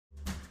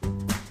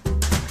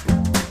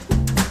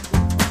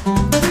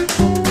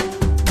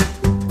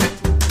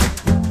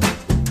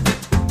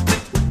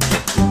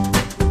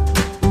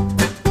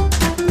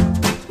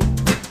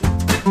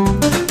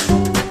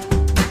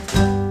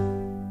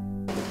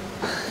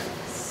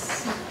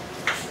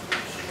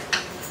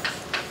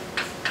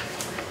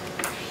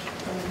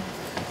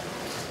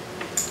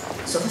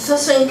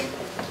first thing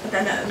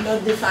that I have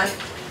not defined,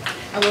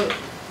 I will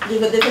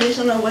give a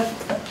definition of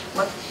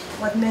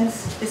what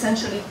means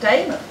essentially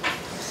tame.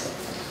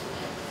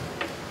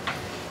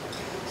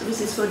 So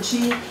this is for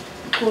G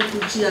equal to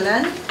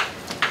GLN,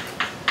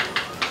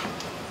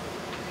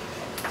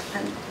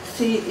 and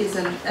phi is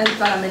an N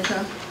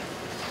parameter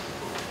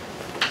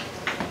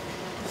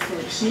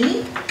for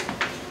G,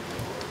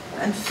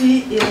 and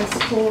phi is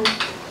called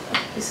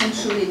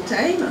essentially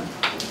tame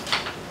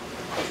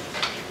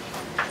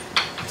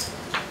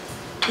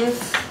if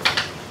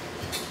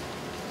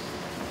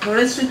the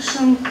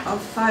restriction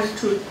of phi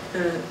to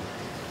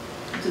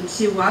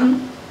G1,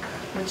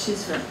 which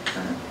is the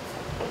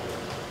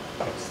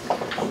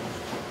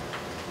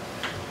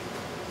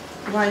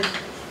wide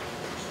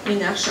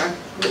inertia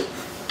group.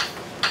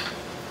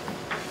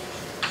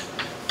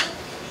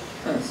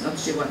 It's not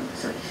G1,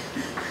 sorry.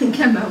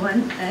 Gamma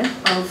 1F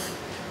of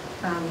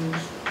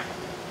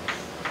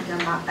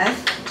gamma F,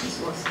 which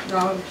was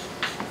now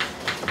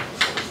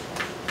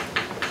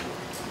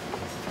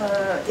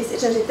is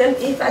essentially tame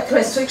if that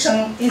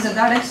restriction is a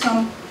direct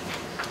sum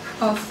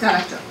of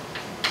character.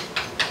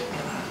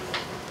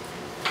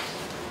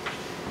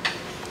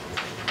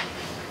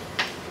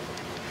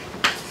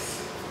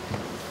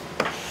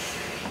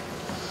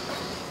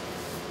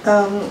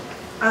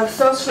 Our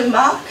first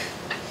remark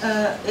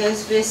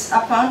is this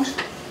append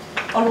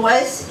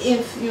always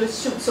if you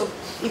assume, so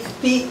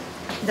if P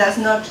does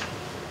not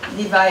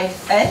divide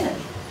N,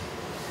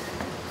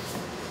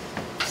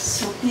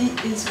 so P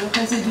is the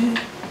residue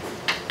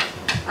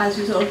as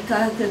usual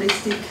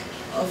characteristic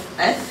of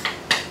F,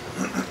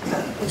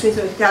 which is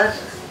a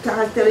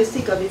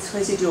characteristic of its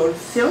residual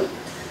field.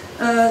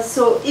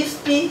 So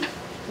if P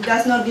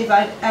does not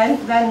divide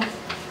N, then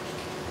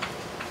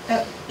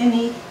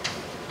any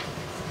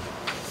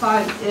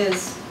phi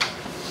is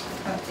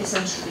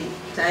essentially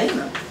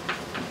tame.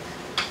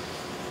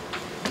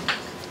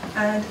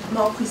 And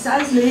more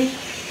precisely,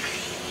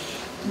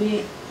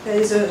 there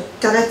is a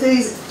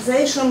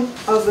characterization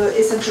of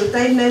essential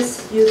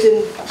tameness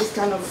using this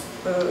kind of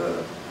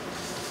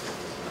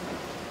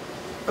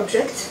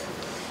object.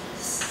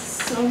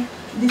 So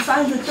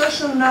define the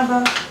torsion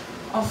number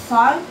of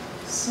phi.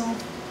 So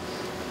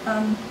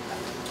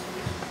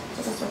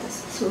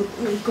so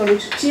we call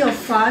it T of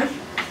phi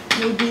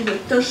will be the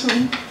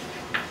torsion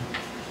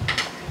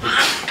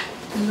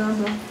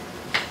number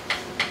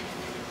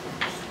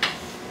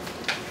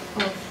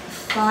of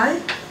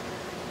phi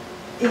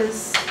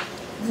is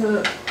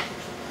the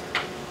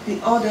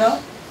order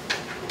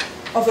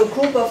of a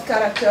group of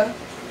characters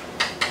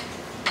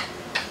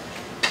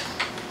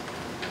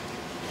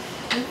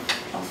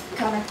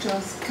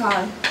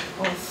chi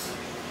of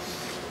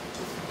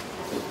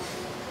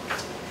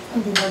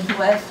and we want to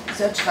have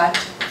such that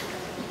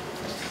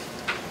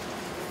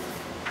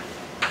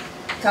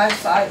chi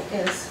phi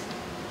is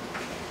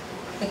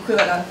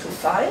equivalent to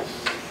phi,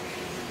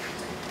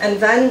 and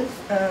then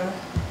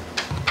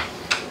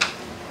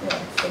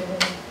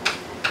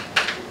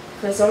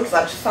result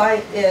that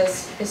phi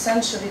is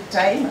essentially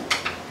tame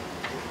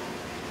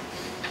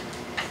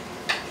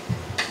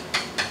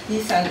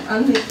if and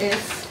only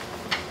if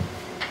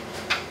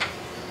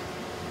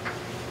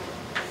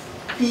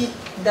P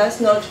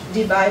does not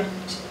divide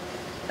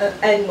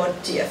N mod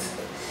TF.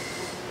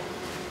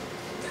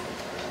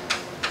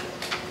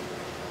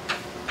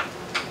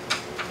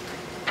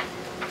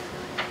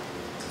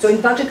 So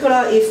in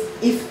particular,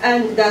 if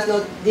N does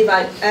not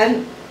divide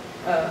N,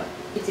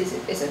 it is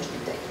essentially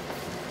tame.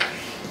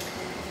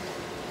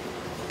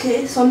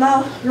 Okay, so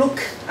now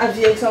look at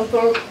the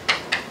example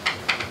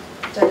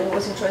that I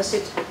was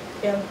interested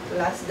in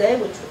last day,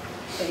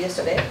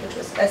 yesterday, which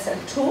was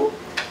SL2.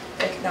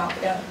 Like now,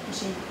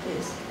 G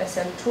is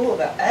SL2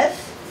 over F,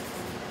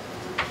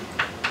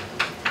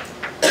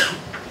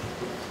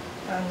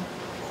 and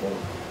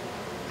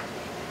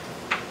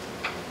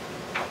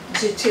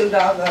G tilde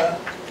over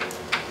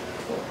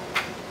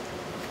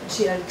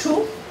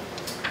GL2.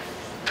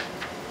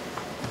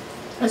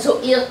 And so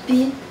here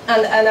P,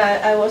 and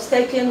I was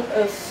taking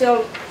a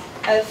field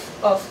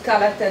F of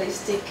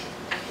characteristic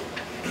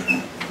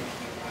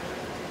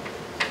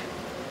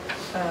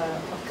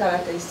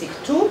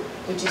 2,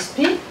 which is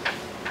P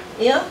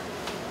here.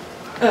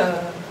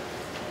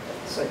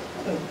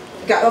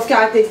 Of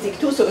characteristic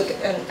 2. So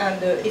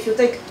and if you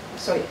take,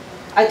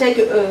 I take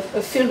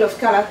a field of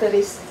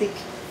characteristic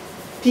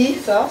P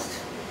first,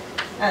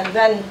 and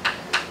then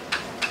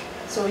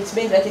so it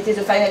means that it is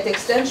a finite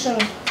extension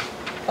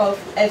of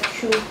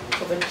FQ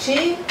over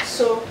G,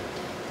 so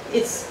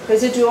its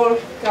residual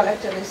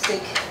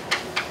characteristic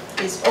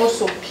is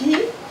also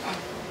P,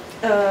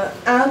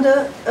 and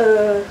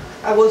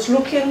I was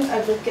looking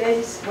at the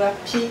case where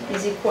P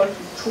is equal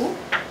to 2.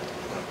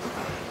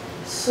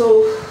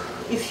 So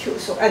if you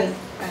and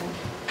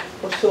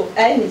also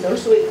N is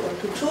also equal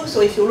to 2.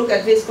 So if you look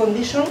at this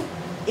condition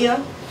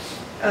here,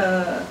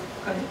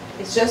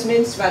 it just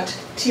means that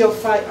T of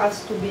phi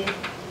has to be.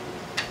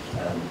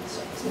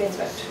 So it means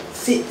that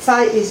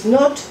phi is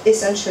not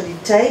essentially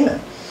tame.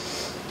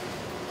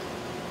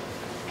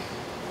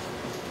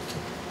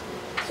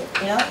 So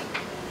here,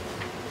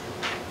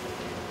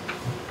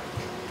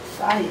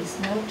 phi is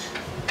not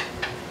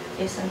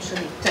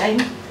essentially 10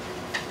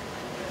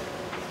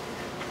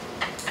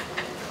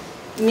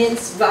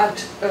 means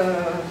that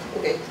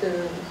okay,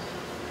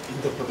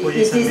 in the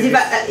proposition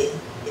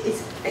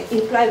it's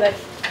implied that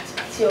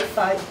C of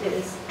phi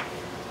is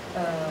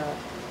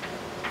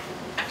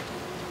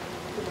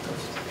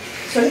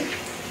sorry?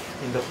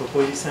 In the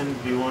proposition,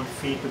 we want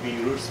phi to be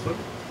useful.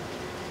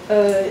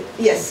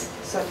 Yes,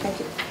 so thank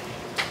you.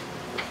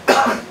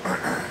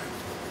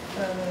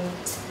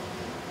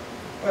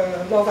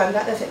 More than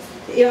that,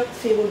 here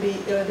phi will be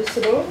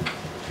irreducible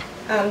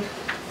and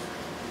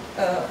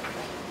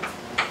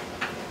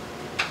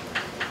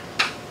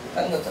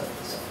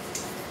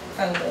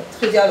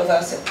trivial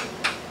over set.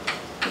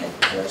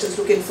 I'm just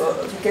looking for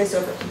the case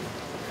of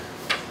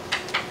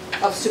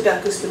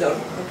supercustodial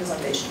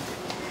representation.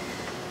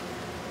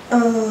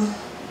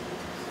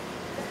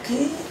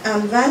 Okay,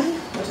 and then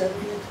what are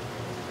we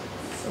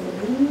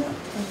following?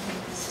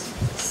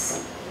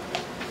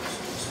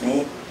 Excuse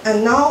me.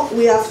 And now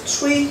we have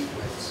three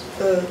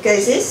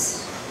cases.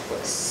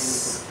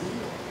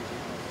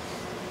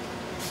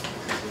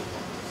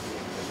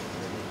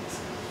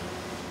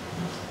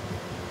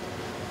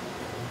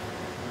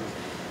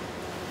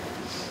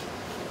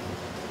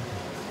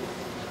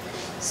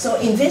 So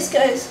in this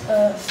case,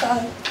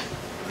 phi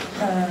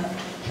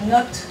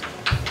not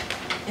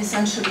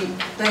essentially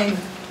 10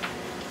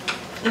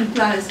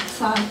 implies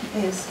phi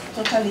is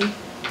totally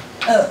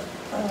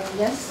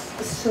yes.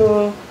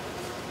 So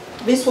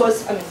this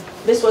was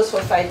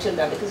for phi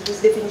tilde because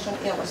this definition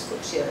here was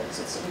put here,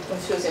 so it's a bit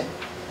confusing.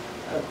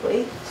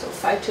 Okay, so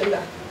phi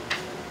tilde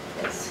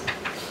is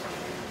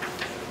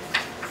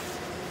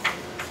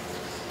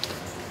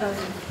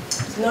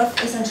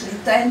not essentially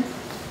 10.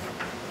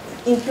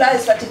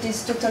 Implies that it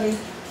is totally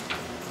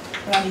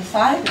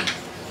ramified.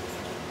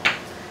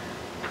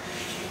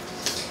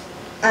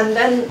 And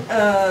then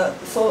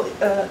for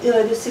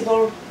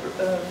irreducible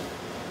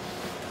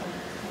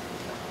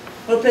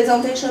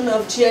representation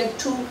of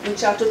GL2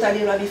 which are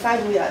totally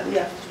ramified,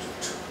 there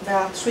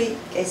are three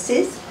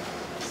cases.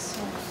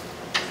 So,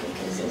 three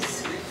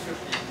cases.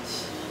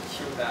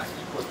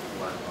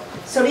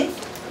 Sorry?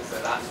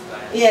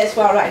 Yes,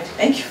 well, right.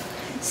 Thank you.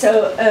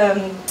 So,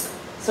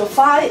 so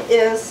phi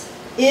is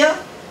here.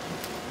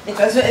 It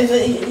was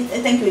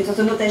thank you. It was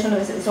a notation of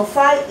it. So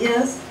phi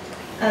is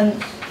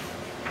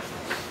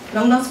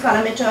Langlands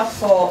parameter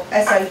for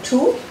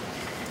SL2,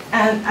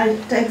 and I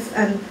take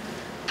and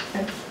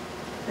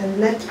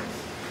let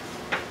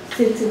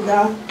phi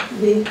tilde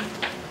be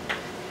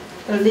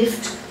a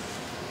lift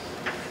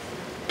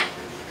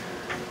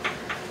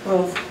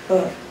of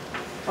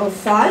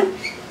phi,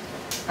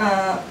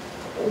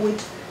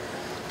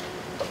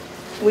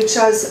 which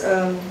has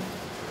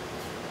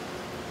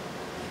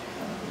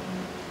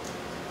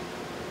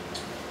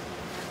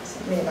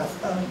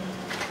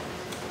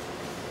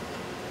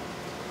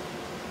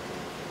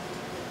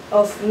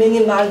of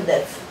minimal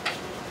depth.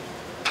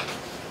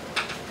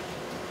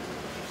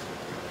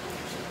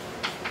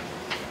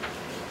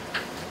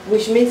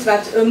 Which means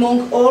that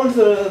among all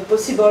the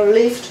possible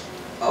lift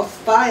of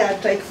pi, I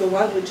take the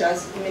one which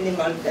has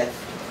minimal depth.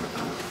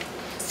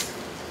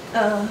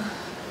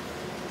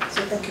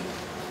 So thank you.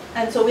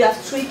 And so we have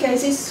three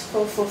cases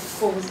for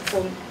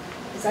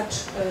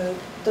such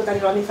totally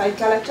ramified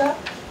character.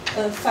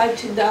 Phi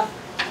tilde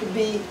could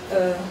be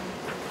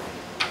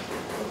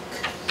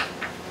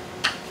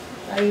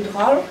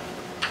hydral.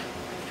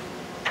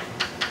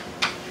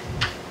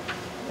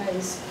 That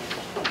is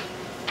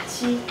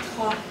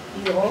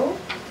tetrahedral,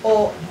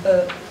 or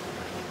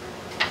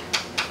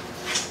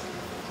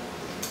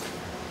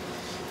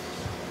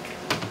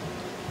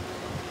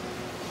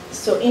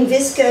so in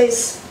this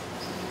case,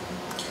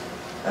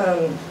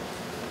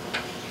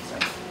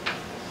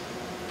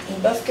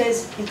 in both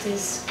cases it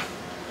is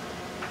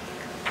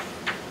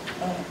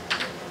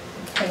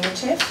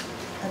NHF,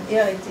 and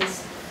here it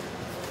is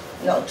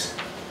not.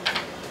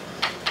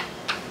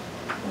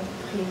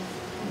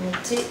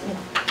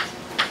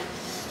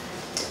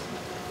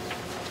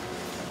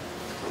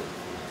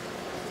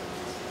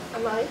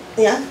 Am I?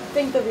 Yeah. I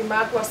think the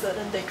remark was that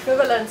in the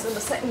equivalence in the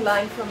second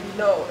line from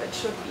below, it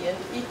should be an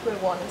equal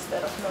one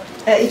instead of not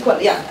equal.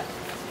 Equal, yeah.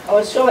 I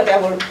was sure that I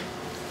will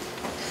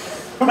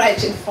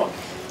write in front.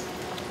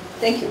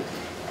 Thank you.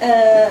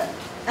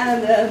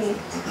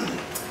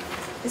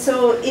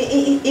 So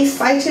if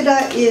phi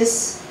tilde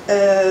is,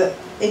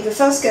 in the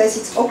first case,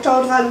 it's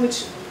octahedral,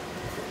 which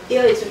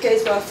here is the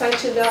case where phi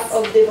tilde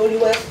of the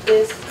WF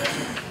is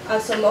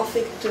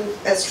isomorphic to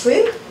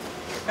S3,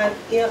 and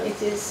here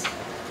it is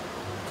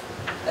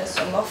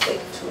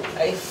isomorphic to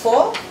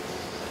A4.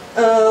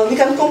 We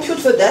can compute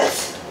the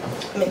depth.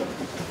 I mean,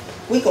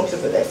 we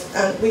compute the depth,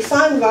 and we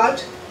find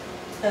that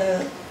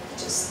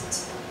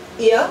just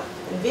here,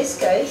 in this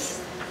case,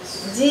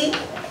 d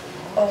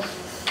of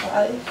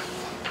phi,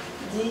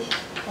 d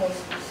of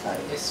phi.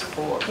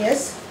 S4.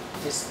 Yes?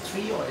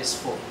 S3 or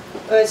S4?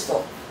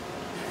 S4.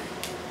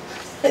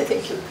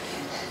 Thank you.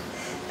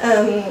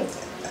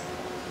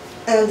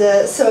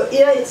 So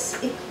here it's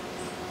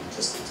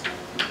just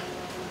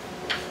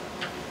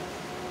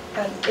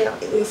and here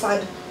we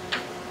find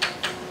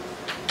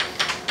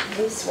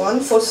this one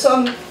for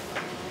some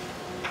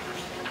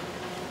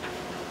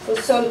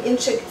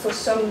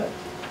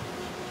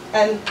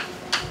m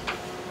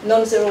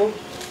non-zero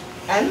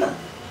m,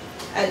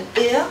 and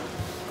here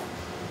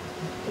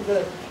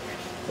the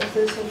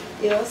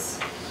years.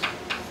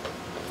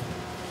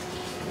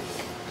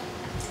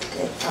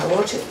 Okay, I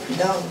wrote it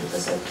down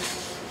because I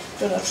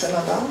do not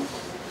remember.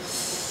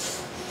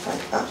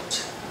 Find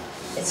out.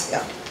 It's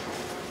here.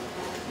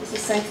 This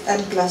is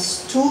 5m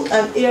plus 2,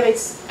 and here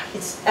it's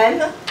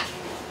m,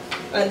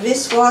 and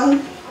this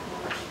one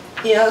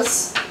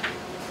is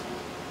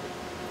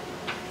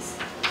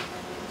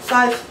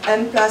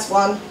 5m plus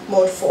 1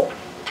 mod 4.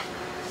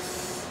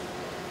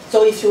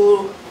 So if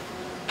you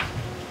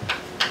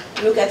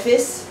look at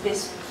this,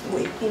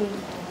 in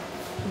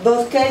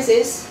both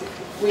cases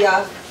we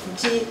have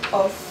d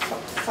of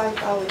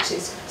 5r, which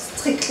is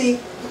strictly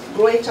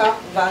greater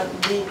than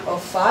d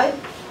of 5,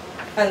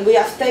 and we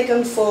have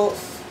taken for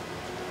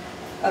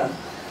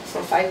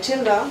phi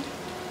tilde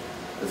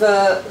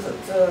the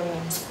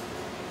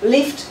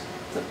lift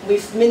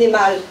with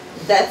minimal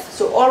depth,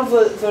 so all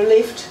the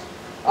lift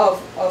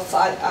of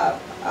phi are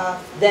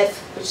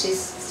depth which is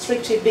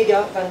strictly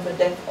bigger than the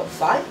depth of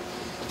phi.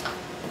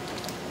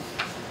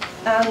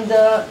 And in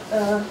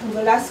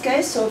the last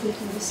case, so in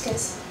this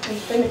case, in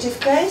primitive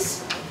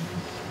case,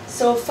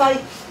 so phi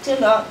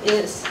tilde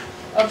is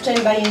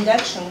obtained by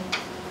induction,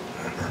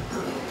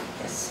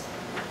 yes,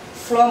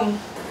 from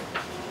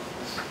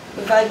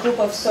the Lie group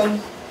of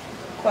some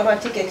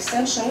quadratic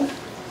extension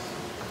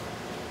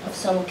of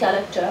some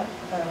character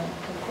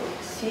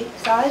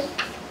psi.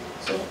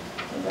 So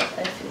that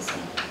f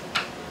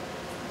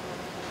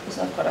is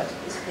not quadratic,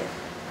 it's here.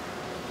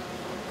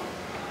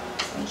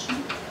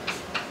 Extension.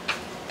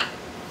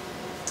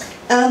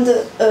 And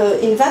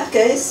in that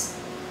case,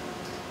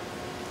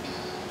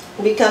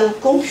 we can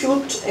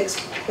compute,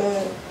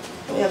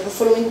 we have the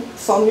following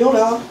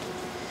formula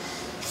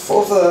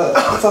for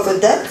the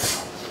depth.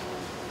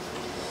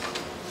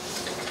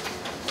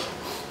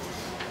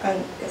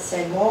 And let's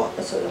say more,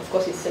 so of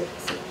course it's a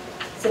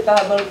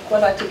separable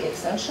quadratic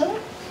extension.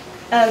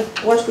 And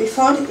what we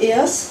found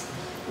is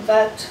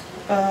that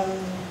the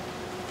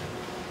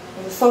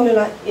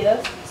formula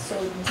is, so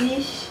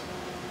d,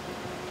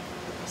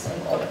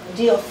 same order,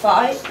 d of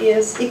phi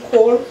is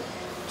equal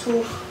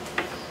to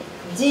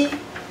d,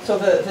 so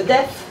the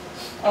depth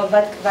of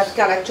that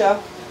character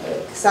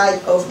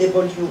psi of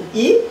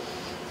WE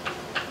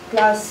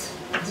plus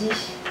d,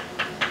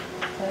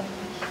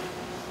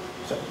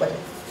 so whatever,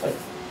 sorry,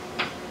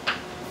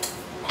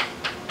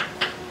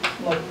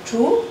 mod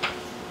 2.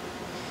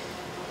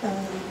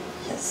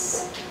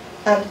 Yes,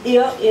 and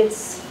here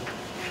it's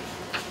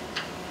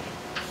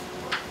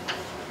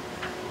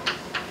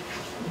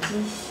d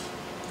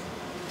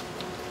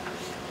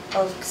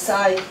of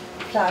psi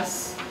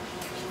plus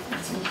d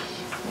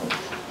mod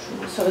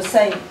 2. So the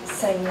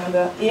same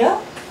number here,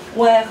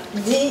 where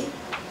d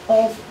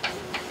of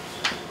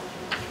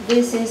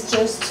this is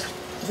just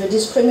the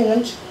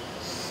discriminant,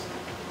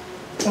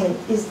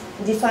 is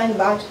defined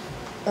by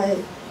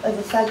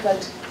the fact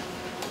that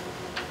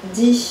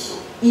d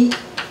e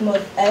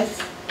mod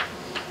f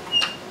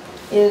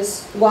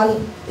is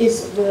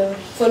the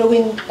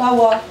following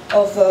power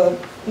of the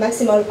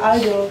maximal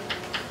ideal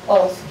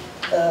of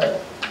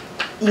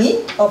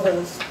E, of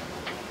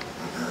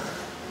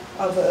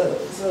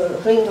the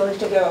ring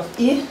altogether of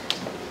E,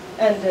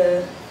 and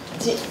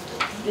this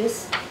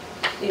is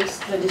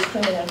the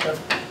discriminant of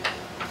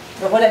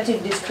the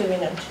relative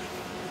discriminant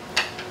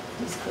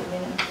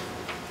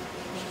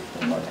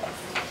mod f.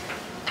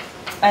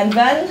 And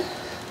then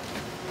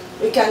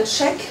we can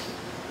check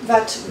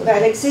that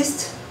there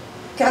exists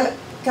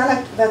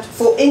that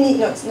for any,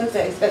 no, it's not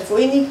there, but for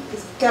any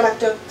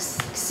character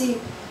xi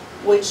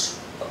which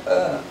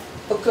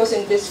occurs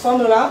in this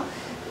formula,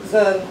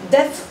 the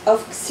depth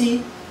of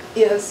xi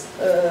is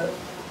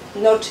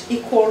not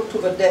equal to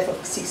the depth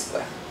of xi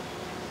squared.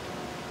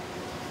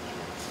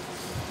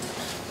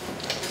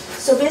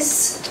 So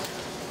this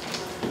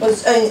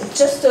was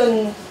just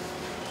a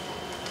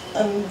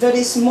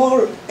very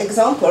small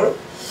example,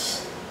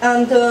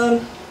 and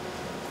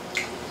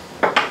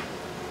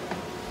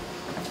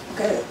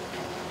okay,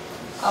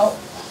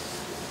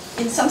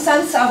 in some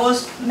sense I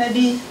was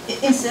maybe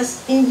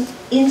insisting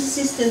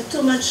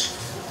too much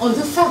on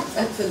the fact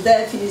that the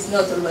depth is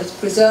not always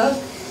preserved,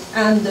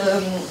 and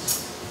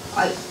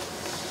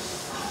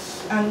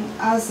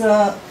as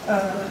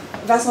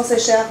Vincent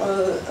Secher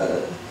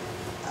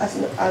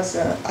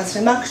has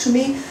remarked to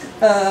me,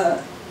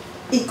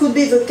 it could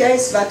be the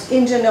case that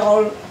in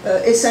general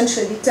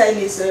essentially time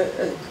is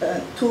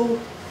too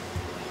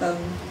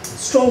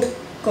strong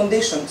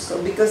condition.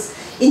 So because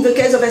in the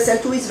case of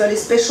SL2 it's very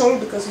special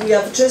because we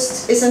have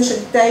just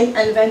essentially time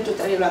and then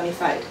totally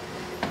ramified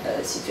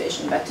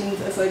situation. But in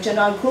the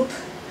general group,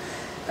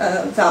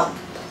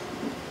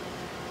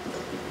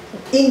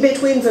 in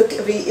between the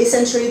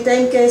essentially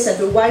time case and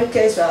the wild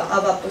case there are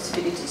other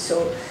possibilities.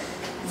 So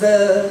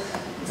the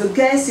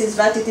guess is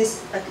that it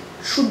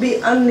should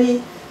be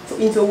only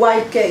in the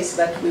wild case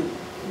that we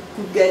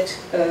could get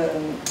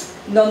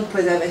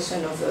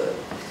non-preservation of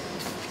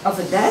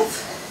a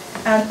death.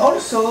 And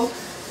also,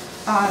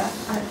 I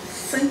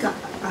think I'm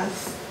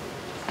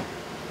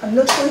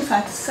not sure if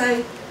I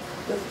say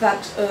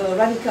that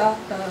Radica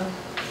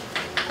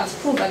has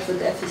proved that the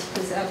death is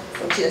preserved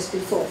for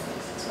GSP4, for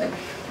instance. When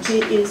G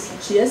is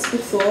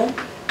GSP4,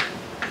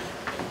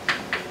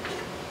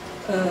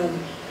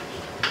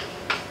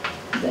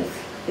 death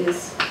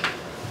is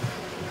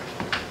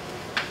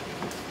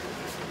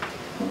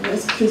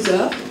always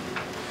preserved.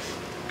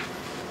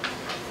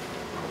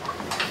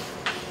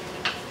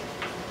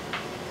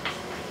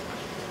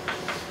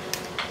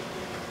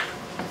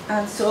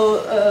 And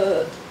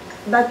so,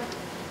 but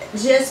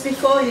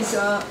GSP4 is,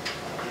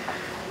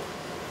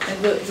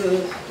 and the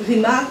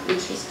remark,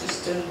 which is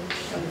just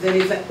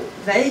very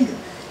vague,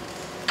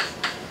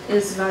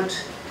 is that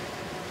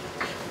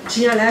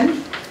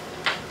GLN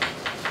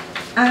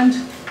and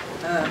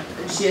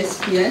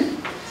GSPN,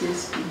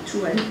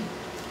 GSP2N,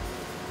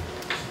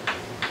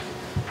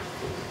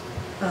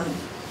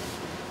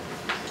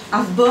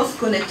 have both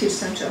connected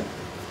center.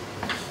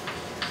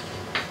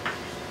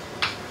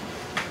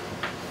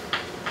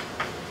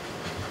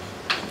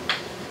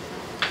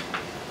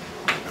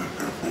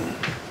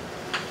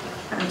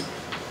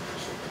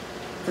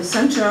 The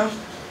center,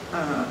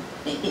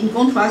 in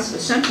contrast, the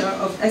center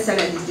of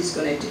SLN is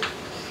disconnected.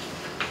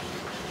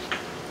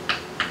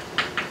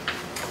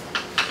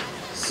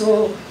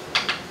 So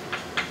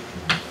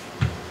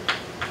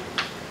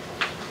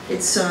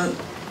it's a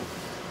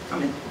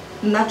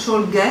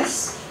natural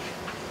guess,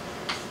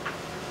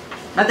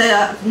 but there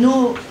are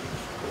no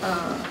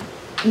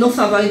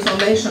further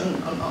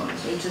information on it.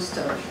 So it's just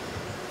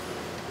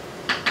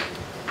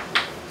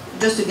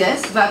a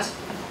guess. But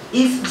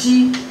if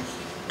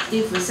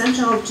the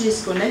center of G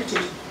is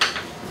connected,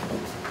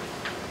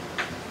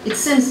 it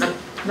seems that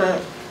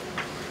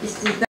it's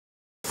to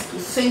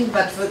think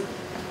that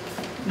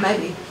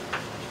maybe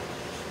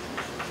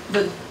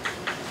the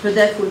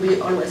death will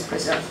be always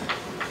preserved.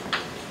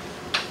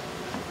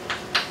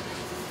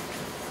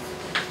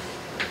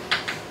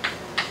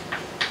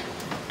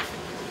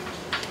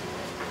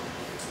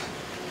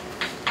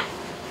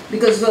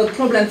 Because the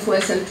problem for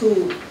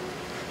SL2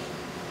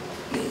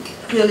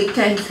 really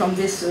came from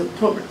this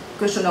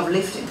question of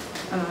lifting.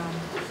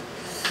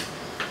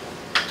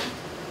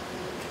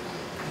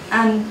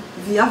 And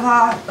the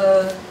other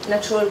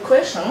natural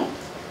question,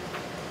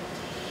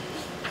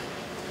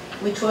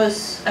 which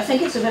was, I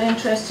think it's a very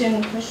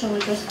interesting question,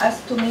 which was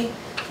asked to me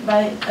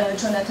by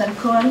Jonathan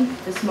Cohen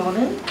this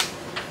morning,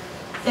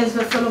 is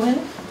the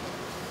following.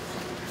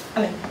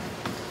 I mean,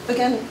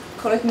 again,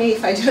 correct me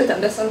if I didn't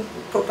understand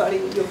properly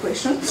your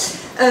question.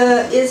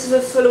 Is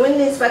the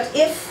following, is that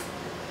if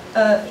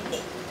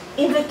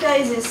in the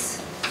cases,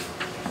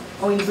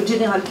 or in the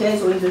general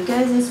case, or in the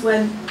cases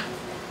when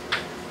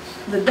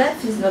the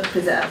death is not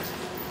preserved,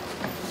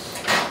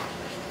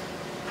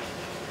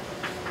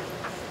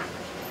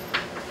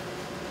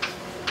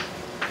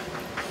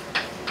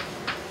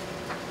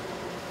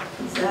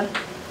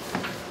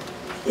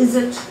 is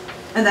it,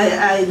 and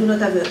I do not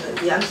have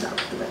the answer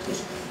to that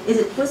question, is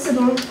it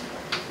possible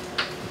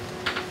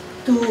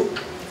to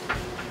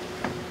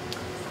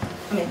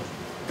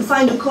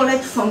find a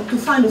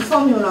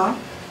formula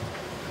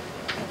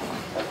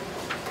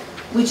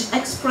which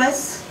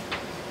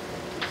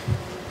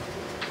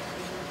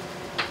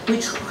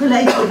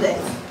relates to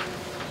death?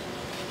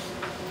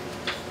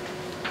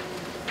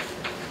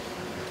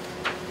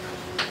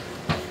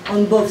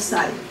 On both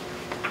sides.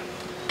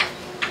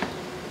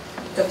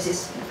 So this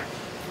is,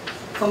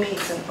 for me,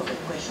 it's an open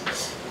question.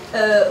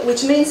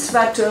 Which means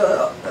that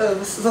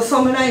the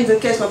formula in the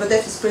case where the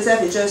death is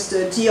preserved is just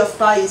d of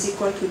pi is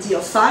equal to d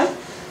of phi,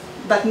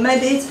 but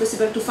maybe it's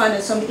possible to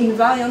find some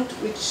invariant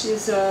which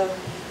is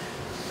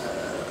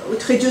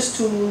which reduces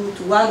to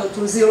 1 or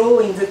to 0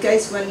 in the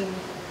case when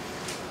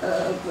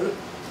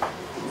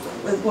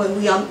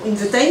we are in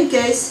the tame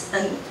case,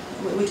 and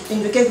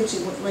in the case which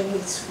is when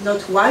it's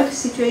not wild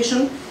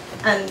situation,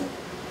 and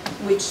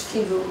which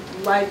in the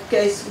wild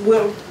case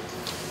will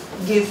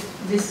give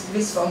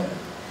this formula.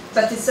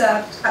 But it's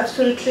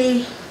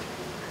absolutely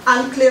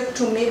unclear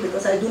to me,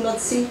 because I do not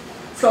see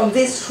from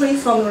these three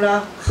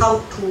formula how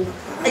to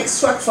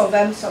extract from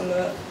them some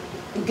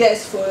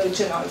guess for a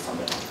general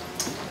formula.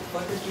 For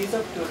the case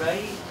of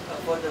Torai,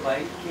 for the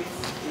wild case?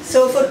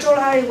 So for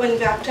Torai, when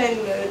we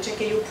obtain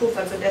JKU proof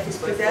that the death is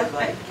preserved,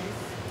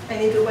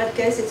 and in the wild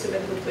case, it's a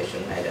very good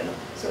question, I don't know.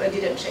 So I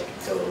didn't check.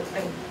 So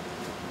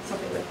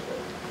something like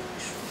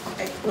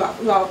you are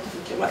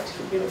absolutely right. It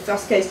would be the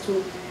first case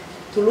to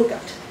look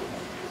at.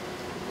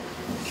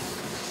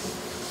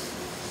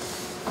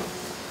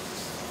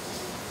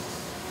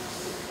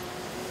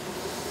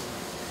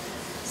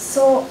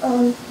 So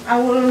I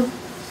will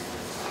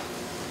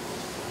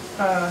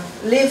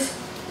leave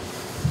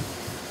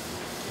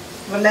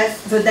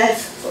the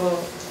death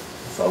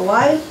for a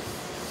while.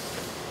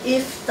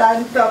 If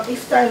time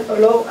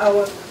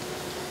allows,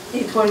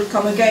 it will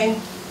come again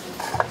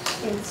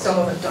in some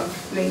other talk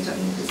later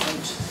in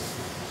different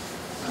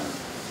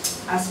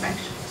aspect.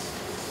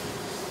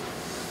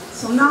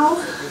 So now,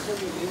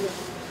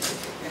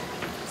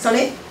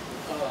 sorry?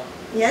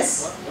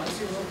 Yes? Once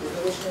you know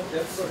preservation of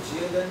depth for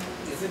GLN,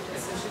 is it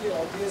essentially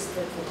obvious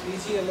that for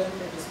PGLN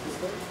it is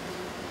preserved?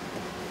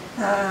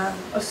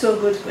 Also a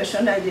good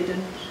question, I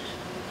didn't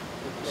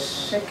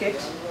check it.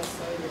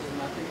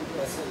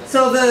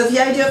 So the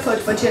idea for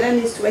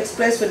GLN is to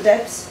express the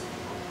depth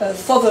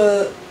for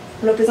the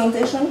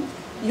representation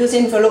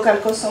using the local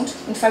constant.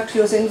 In fact,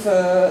 using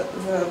so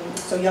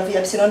you have the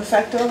epsilon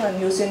factor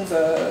and using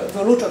the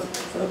root of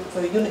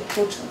the unit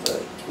root of the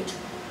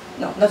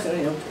no, not the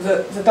unit,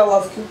 the power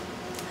of q.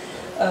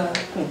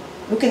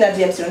 Looking at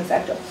the epsilon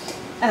factor.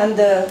 And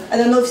I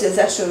don't know if there's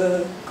such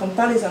a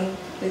comparison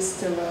is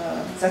still,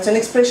 that an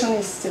expression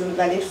is still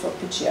valid for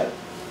PGL.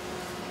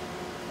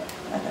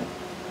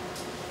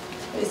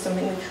 It's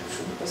something which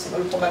should be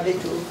possible probably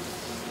to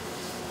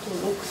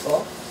look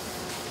for.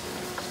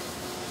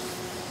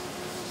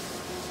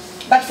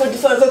 But for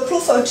the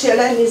proof of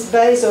GLN is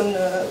based on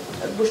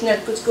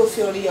Bushnell-Putzko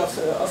theory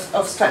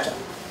of strata.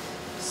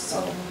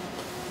 So,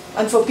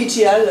 and for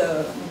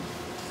PGL,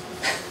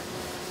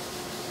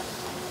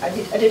 I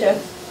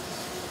didn't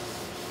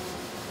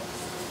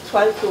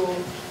try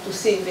to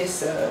see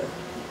this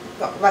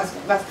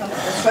vast kind of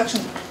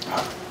construction,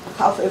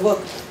 how it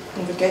worked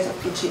in the case of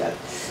PGL.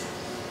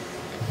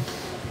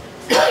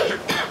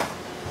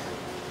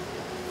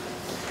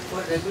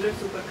 For regular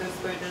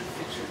supercorrespondence,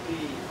 it should be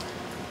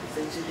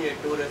essentially a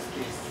torus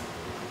case.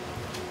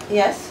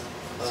 Yes?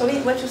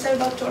 Sorry, what you say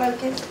about toral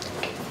case?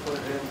 For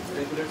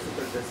regular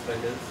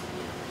supercorrespondence,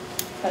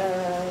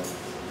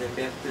 the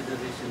depth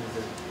preservation is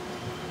a...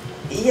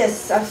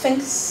 Yes, I think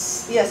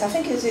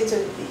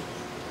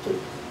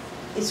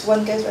it's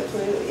one case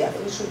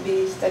that we should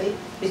be studied,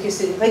 because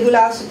the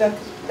regular super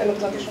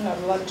representation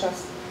of one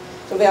just.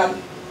 So they are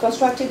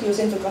constructed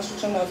using the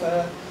construction of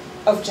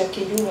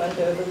JKU,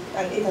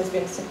 and it has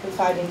been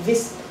simplified in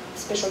this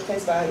special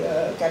case by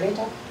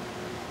Galeta.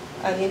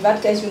 And in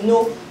that case, you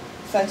know,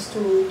 thanks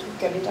to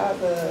Galeta,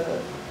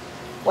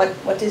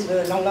 what is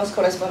the Langlands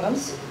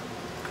correspondence.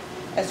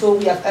 And so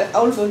we have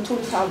all the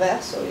tools are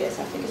there. So yes,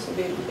 I think it's a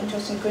very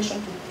interesting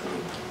question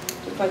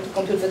to try to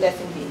compute the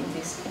depth in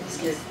this case.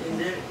 Yes, in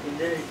there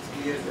it's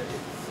clear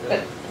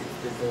that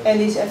it's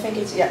and I think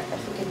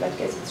in that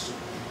case it's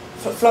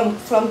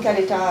from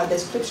Galeta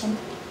description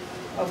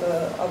of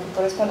the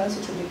correspondence,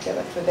 it should be clear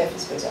that the depth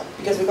is preserved,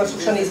 because the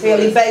construction is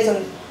really based on,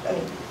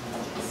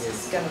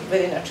 it's kind of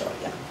very natural,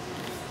 yeah.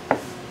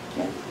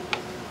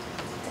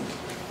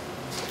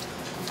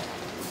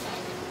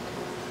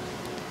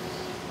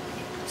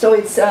 So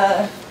it's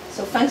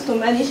so thanks to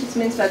Manish, it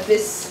means that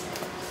this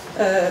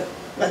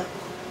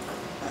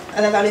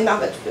another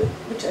remark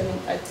which I mean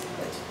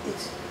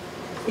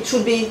it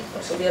should be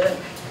also the other,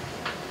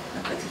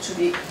 but it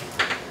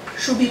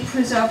should be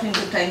preserved in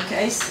the plane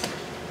case.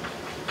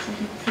 Should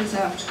be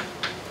preserved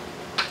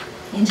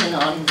in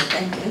general in the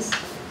plane case.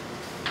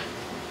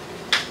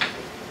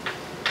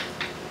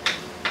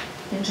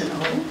 In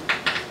general,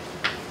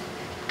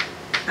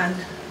 and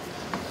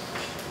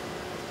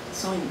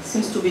so it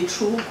seems to be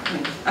true. I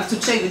mean, I have to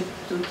check it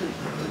to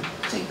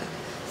check that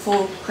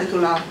for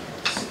regular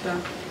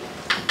super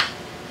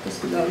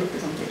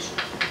representation.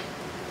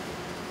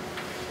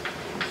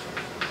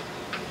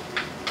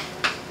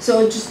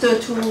 So just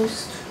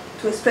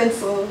to explain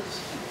for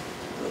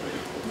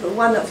the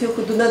one of you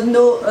who do not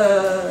know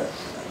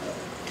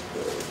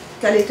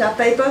Galeta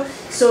paper,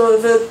 so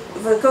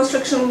the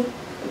construction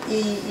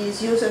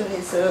is used and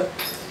is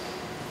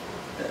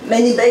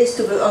mainly based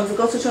on the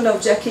construction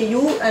of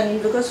JKU, and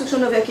in the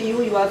construction of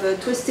JKU you have a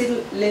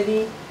twisted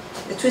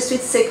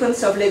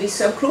sequence of Levy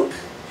subgroup,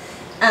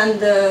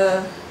 and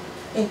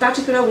in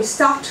particular we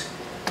start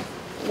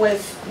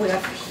with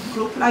a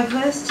group like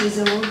this,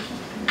 G0,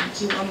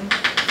 G1,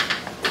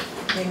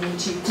 maybe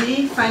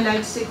GT,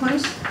 finite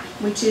sequence,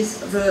 which is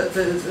the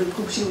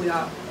group G we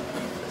are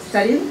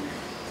studying,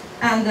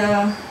 and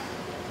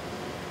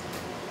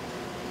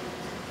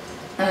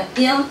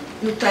here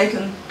you take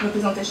a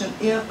representation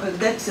here, a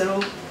depth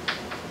zero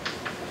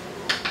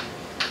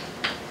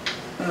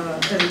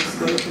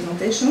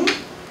representation.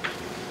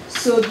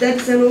 So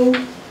depth zero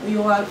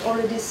you have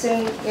already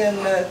seen in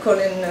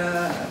Colin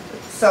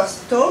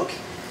first talk,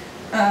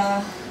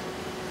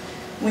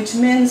 which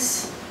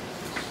means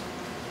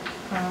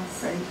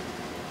say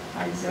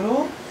pi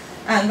 0,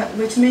 and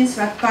which means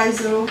that pi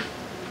 0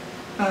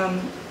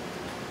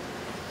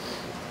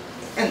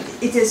 and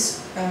it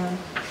is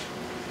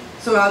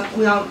so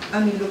we are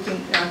only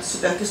looking at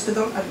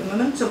supercuspidal at the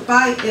moment. So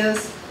pi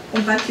is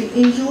compactly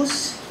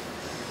induced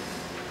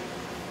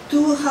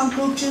to have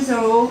group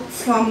G0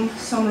 from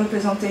some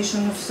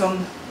representation of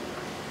some,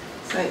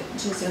 say,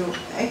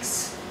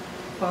 G0x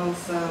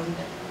of,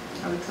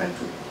 I will try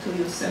to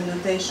use same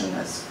notation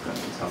as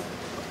of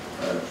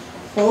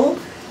rho,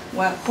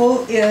 where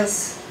rho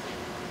is,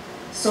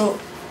 so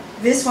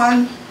this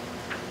one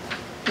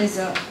is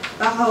a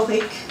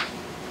parahoric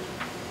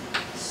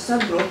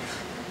subgroup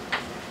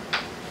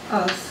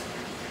of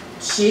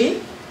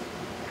G,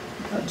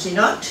 or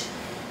G0,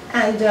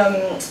 and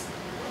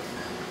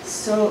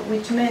So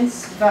which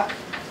means that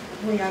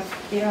we have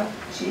here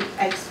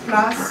gx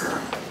plus,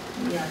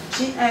 we have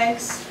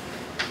gx,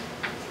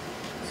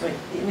 sorry,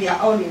 we are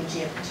all in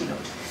g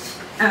naught.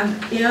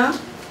 And here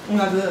we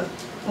have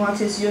what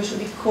is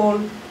usually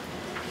called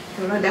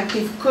the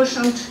reductive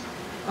quotient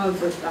of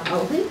the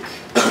parabolic.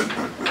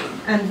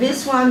 And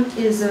this one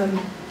is a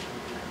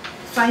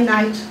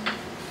finite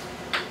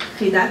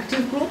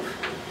reductive group,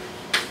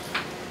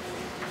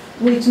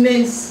 which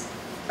means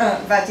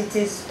that it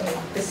is,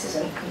 this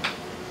is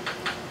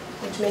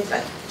which means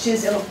that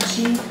G0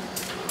 G.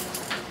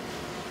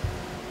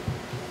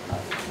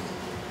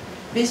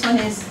 This one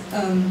is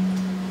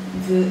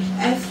the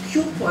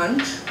FQ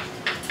point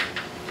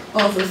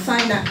of a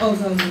finite of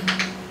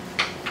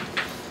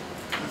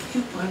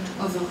Q point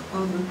of a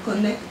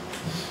connect.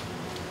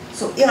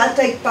 So here I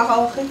take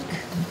parabolic.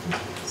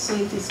 So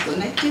it is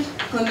connected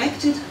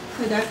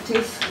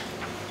reductive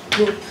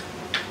group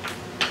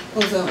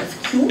over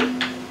FQ.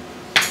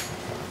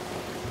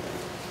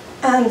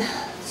 And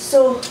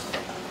so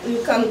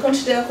you can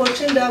consider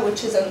Rothschilder,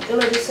 which is an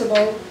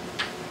irreducible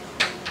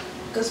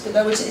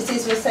cuspidor, which it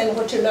is the same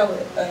Rothschilder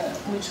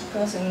which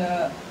occurs in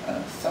the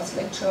first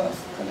lecture of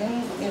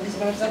Colin,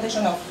 invisible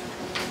representation of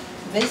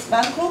this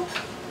band group.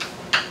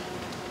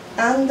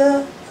 And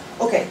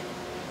okay.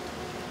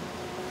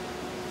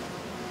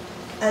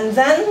 And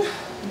then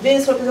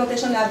these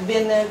representations have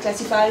been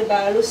classified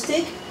by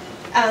Lustig,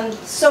 and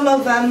some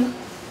of them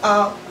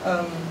are,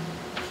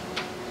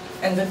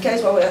 in the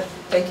case where we are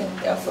taking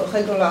here for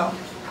regular,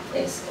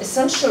 is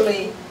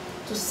essentially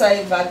to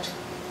say that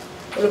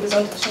the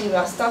representation we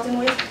are starting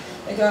with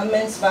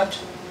means that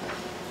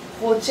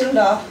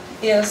Rothschilder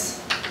is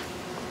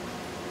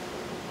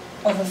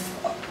of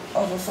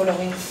the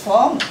following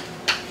form,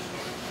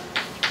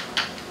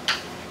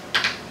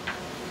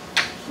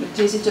 which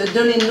is a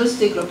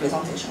Deligne-Lustig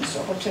representation.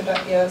 So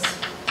Rothschilder is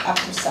up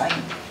to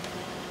sign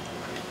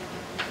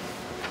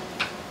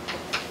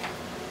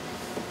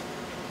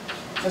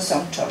for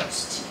some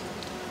torus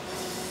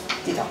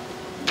T. Theta,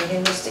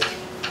 Deligne-Lustig.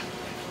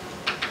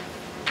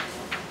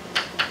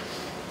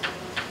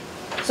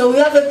 So we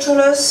have a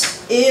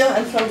torus here,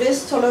 and from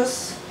this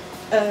torus,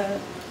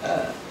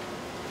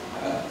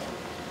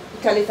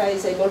 Kalita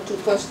is able to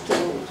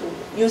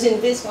using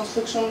this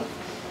construction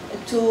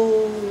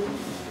to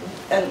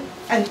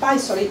and pi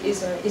solid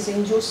is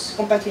induced,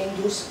 completely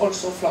induced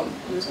also from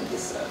using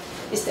this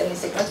Stirling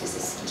sequence. This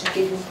is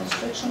JKU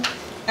construction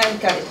and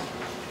Kalita.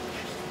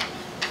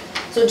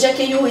 So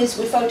JKU is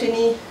without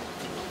any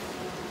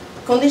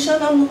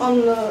condition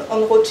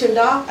on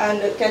Rothschilder,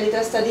 and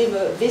Kalita study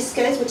this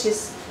case, which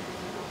is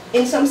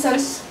in some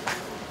sense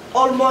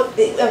almost,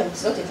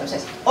 it's not in some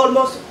sense,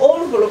 almost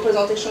all the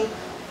representation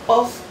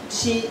of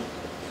G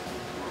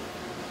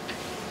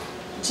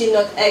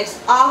naught X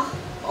are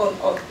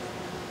on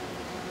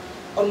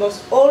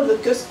almost all the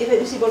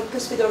irreducible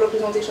cuspidor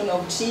representation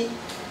of G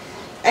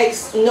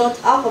X naught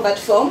are of that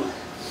form.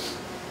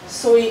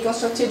 So he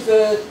constructed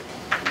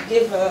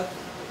give a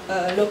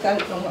local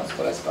Langlands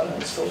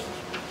correspondence for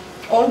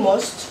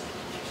almost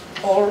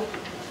all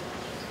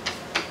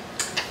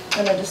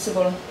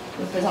irreducible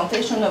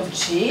representation of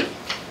G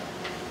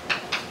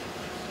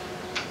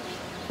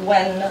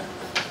when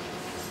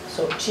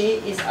so G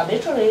is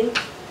arbitrary,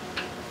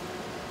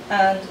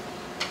 and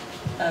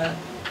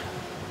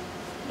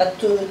but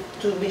to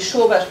be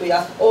sure that we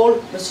have all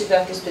the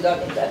super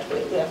cuspidor in that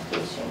way, we have to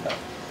assume that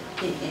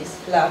he is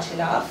large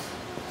enough.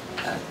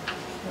 And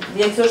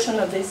the exertion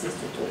of this is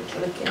to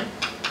look in.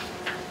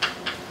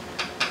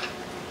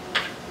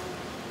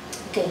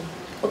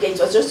 Okay, it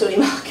was just a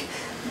remark.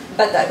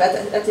 But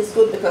that is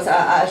good, because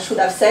I should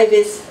have said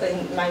this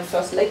in my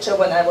first lecture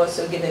when I was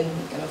giving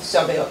kind of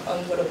survey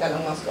on the local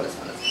Langlands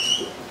correspondence.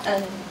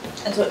 And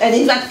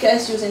in that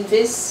case, using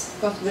this,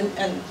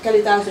 and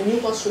Kalita has a new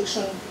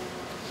construction,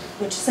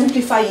 which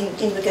simplify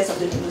in the case of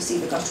the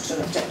Deligne-Lustig the construction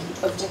of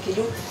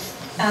JKU.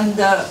 And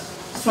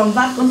from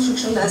that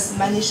construction, as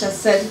Manish has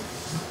said,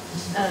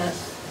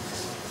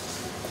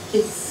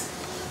 it's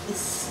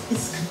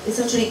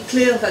actually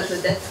clear that the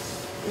depth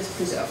is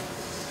preserved.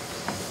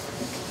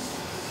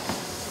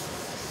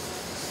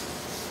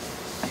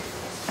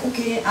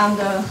 Okay, and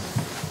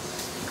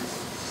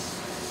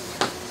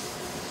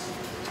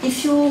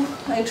if you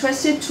are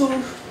interested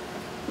to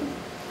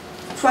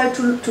try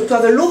to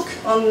have a look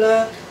on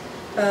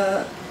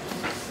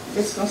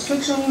this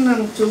construction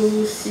and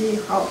to see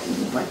how,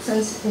 in what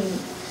sense,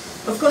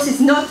 of course it's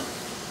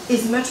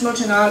much more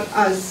general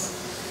as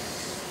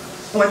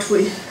what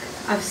we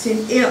have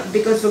seen here,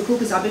 because the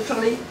group is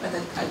arbitrary, but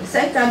at the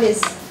same time is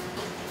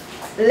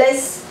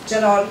less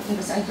general in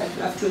the sense that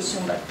you have to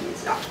assume that it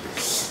is large.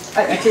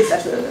 At least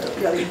that's a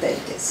really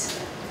bad case.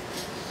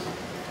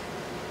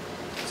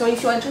 So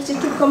if you are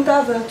interested to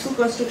compare the two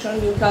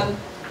constructions, you can,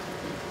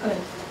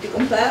 to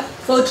compare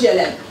for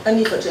GLM,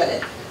 only for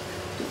GLM,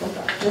 to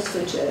compare, just for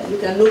GLM. You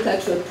can look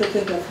at the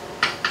product of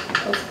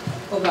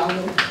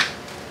Arno.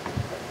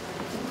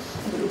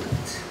 Look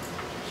at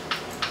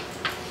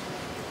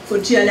for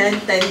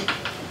GLM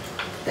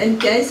 10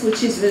 case,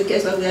 which is the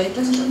case where we are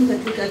interested in, you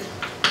can look at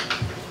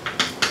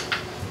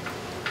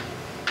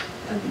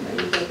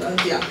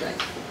archive.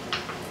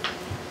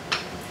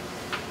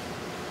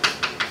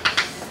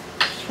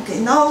 Okay,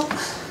 now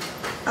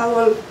I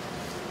will.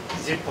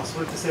 Is it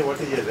possible to say what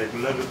is a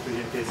regular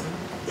representation?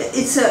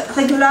 It's a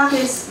regular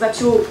is that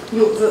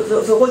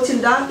the rho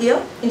tilde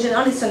here, in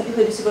general, it's an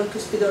irreducible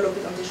cuspidal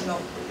representation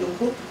of your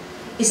group.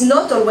 It's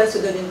not always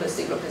a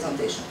linguistic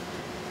representation.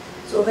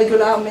 So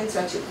regular means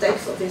that you take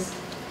for this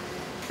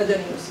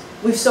news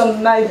with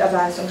some mild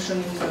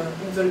assumption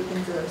in the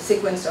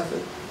sequence of the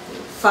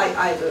phi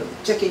I, the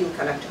JKU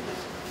character.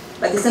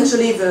 But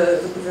essentially the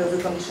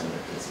condition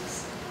is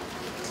this.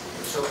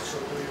 So do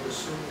you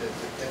assume that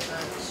the theta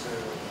is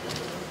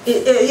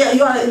yeah,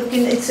 you are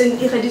looking, it's an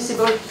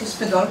irreducible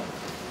cuspidal.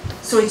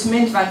 So it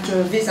means that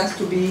this has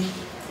to be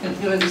an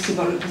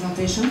irreducible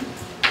representation.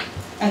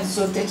 And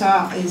so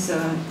theta is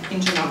in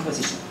general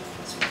position.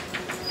 so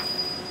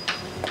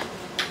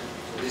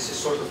this is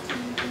sort of the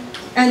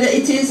And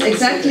it is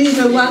exactly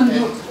the one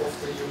end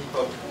of the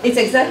unipod. it's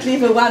exactly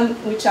the one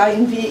which are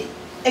in the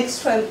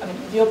extreme, I mean,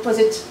 the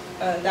opposite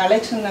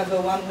direction of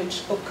the one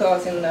which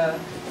occurs in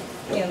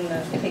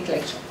Eric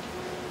lecture.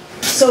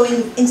 So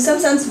in some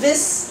sense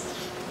this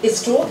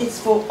is true, it's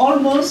for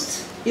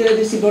almost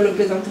irreducible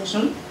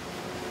representation.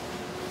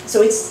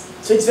 So it's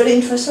very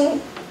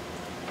interesting,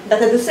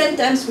 but at the same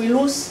time we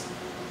lose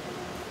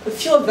a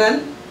few of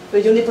them,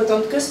 the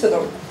unipotent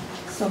cuspidal.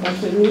 So that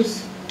we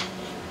lose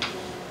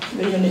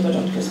the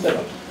unipotent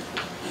cuspidal.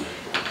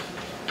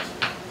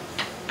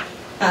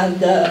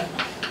 And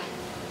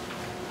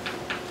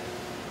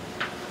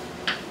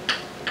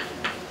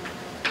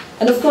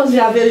of course they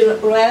are very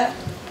rare,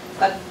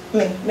 but I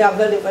mean they are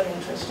very, very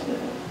interesting.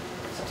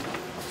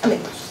 I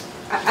mean,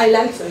 I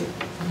like the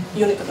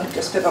unipotent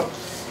cuspidal,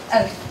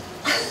 and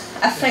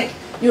I think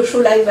you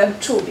should like them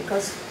too,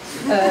 because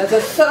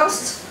the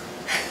first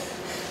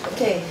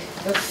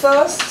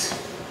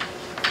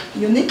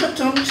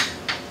unipotent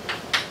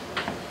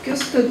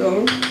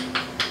cuspidal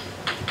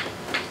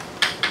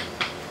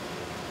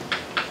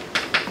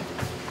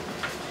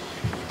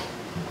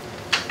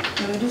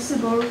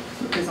irreducible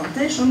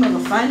representation of a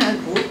finite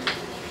group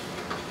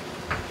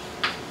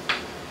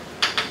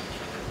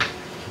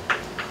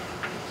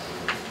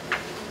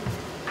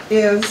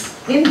is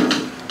in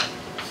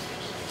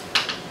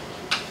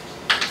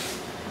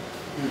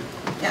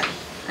yeah,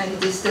 and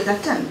it is theta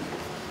 10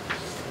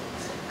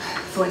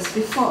 for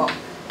SP4,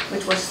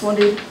 which was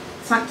founded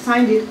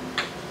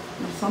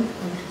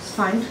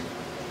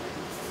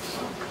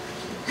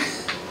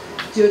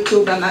due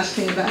to Bamash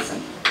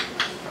Srinivasan.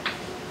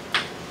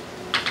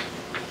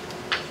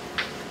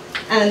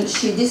 And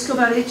she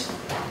discovered it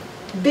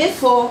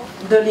before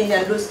the linear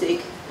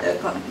linguistic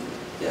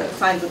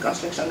find the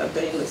construction of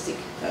the linguistic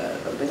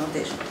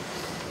representation.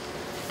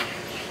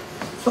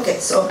 Okay,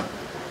 so,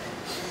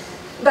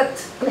 but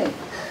I mean,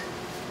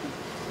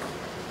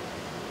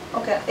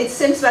 okay, it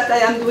seems that I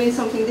am doing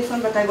something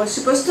different that I was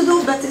supposed to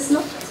do, but it's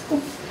not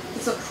true.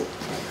 It's not true.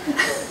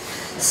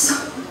 So,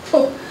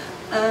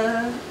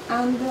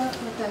 and what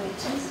time it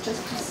is?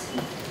 Just to see.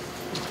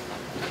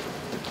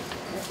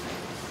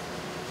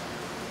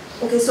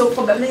 Okay, so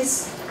probably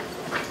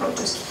I'll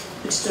just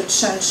to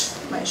change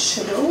my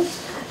shadow,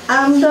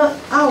 and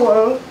I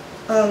will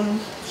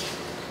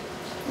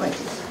wait.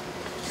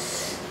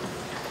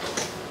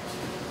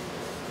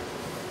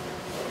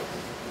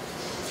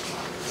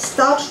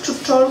 Start to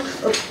talk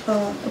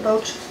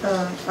about.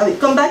 I will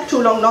come back to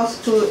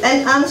Langlands to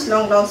enhance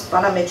Langlands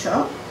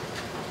parameter.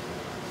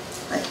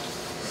 Right.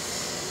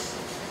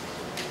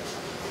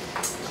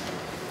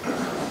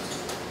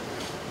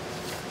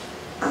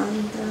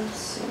 And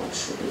so what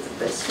should be the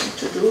best thing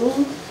to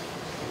do?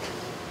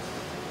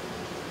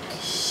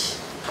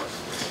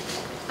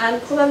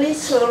 And probably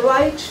it's the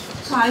right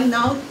time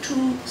now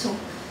to so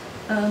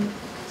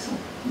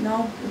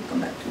now we'll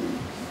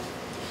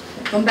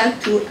come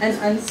back to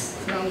enhance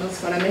Langlands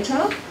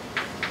parameter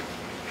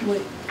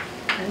with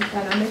n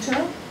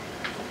parameter.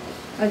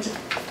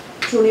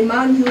 To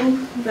remind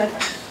you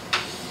that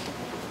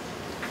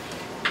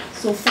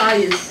so phi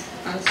is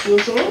as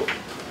usual.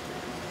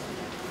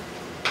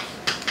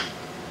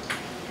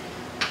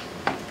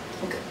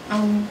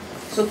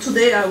 So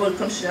today I will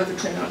consider the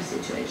general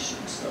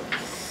situation. So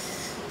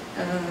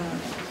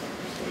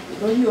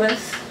WF,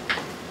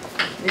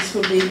 this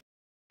will be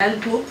L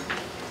group,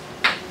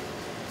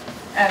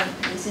 and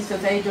this is the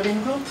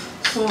Weidolin group.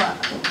 So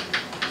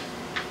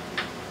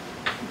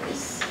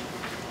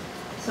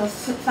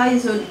phi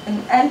is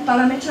an L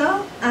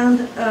parameter, and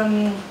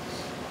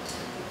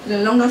the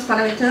Langlands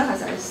parameter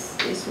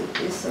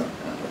is a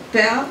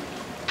pair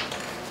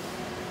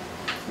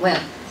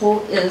where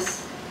rho is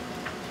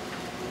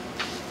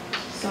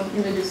some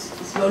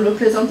irreducible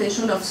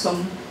representation of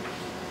some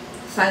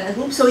finite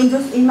group. So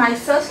in my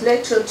first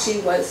lecture,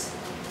 G was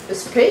a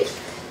split.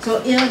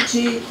 So here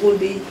G will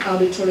be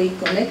arbitrarily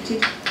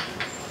connected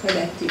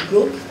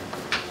group.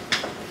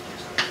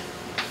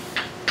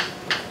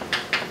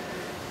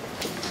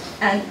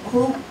 And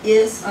rho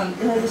is an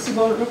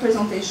irreducible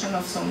representation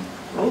of some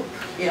group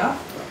here.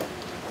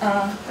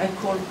 I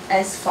call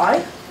S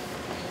phi.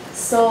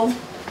 So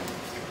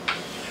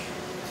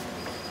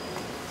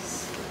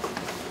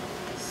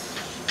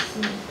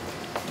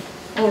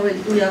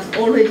we have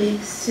already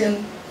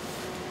seen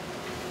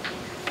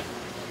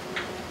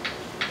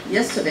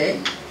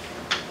yesterday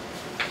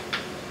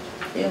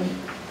in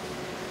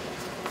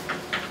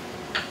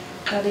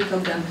Eric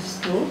Ogden's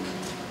talk.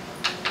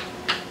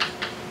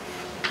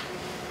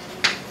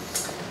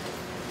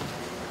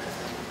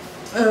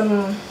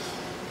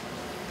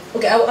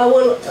 Okay, I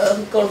will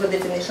recall the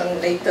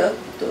definition later,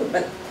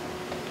 but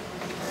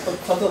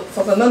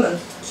for the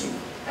moment,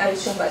 I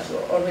assume that you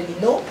already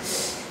know.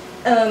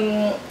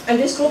 And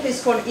this group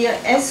is called here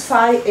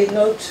S5 and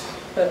not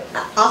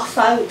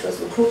R5, which was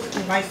the group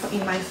in my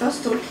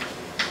first talk.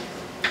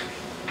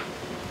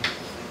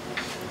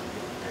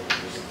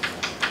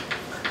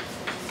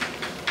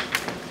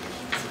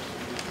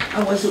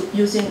 I was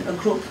using a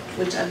group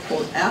which I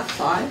called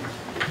R5.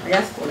 I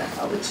have called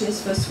R5,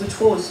 which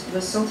was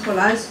the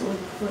centralized,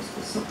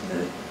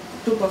 the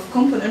group of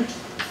components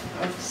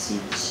of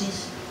CG.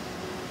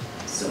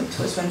 So it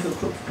was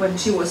when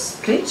she was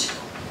split.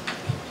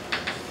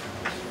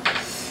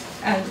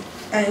 And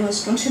I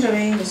was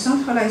considering the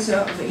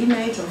centralizer of the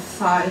image of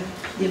phi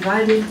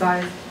divided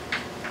by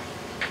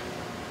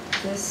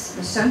the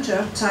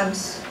center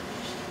times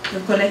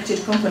the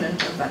connected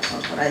component of that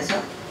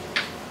centralizer.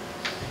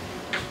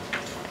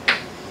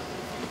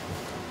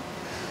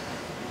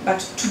 But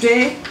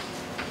today,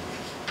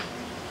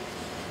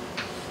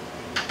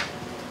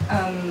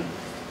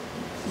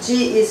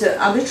 G is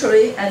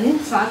arbitrary, and in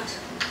fact,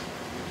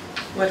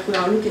 what we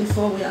are looking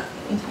for, we are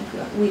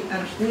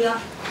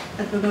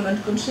at the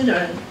moment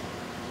considering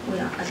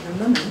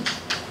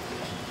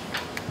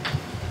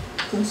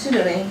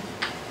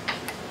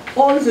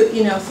all the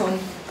inner form,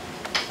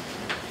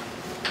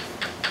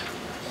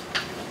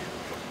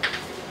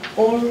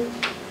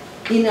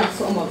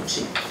 of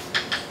G.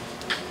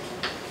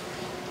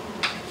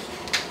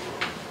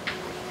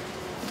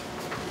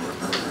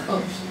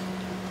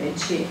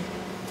 G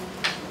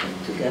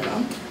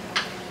together.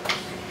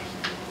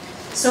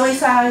 So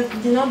if I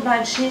denote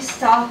by G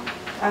star,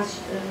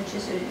 which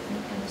is a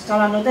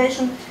standard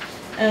notation,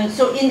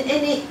 so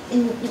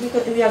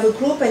we have a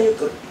group and you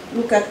could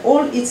look at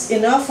all its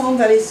inner form.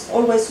 There is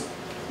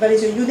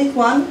a unique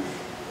one,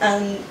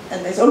 and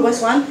there's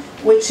always one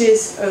which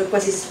is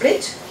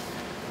quasi-split,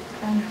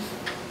 and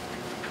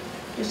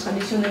just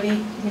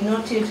traditionally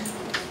denoted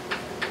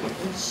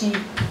G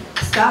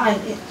star,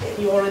 and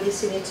you already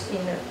seen it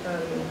in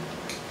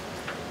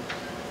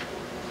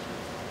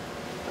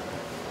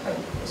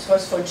this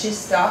was for G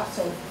star.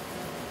 So,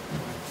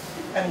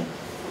 and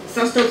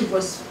first thought it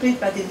was split,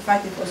 but in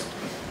fact it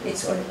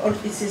is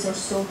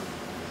also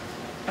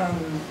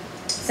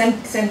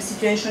same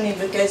situation in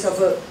the case of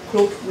a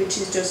group which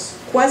is just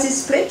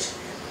quasi-split.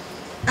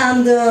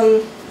 And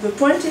the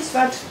point is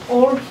that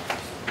all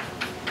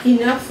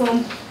inner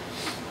form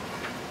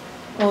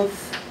of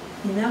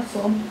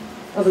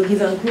a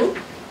given group,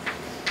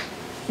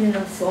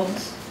 inner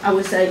forms, I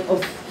would say,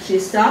 of G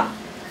star,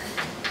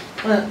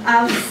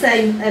 have the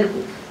same L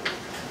group.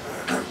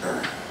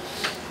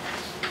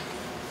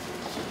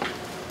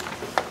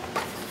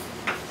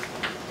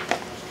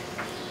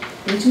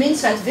 Which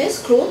means that this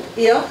group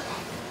here,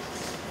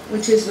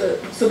 which is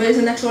so there is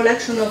a natural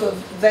action of a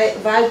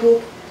val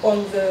group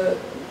on the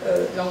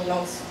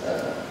Langlands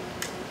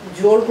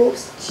dual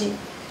groups G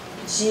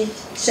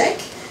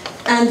check,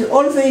 and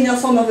all the inner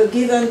form of a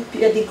given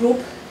periodic group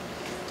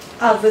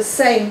have the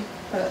same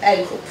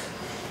L group.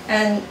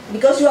 And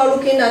because you are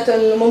looking at a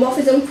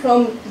homomorphism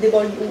from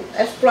W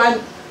F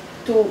prime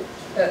to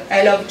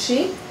L of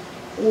G,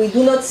 we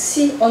do not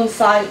see on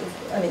phi.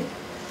 I mean,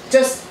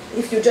 just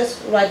if you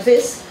just write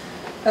this,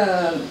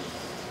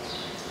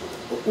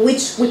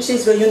 which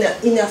is the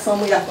inner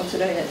form we are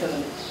considering at the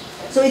moment.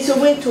 So it's a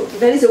way to,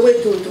 there is a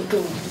way to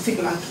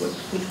figure out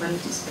which one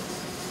it is,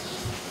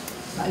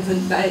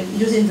 even by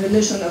using the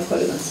notion of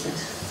relevance. But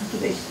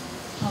today,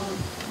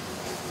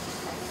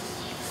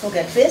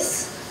 forget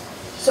this.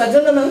 So at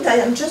the moment, I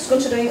am just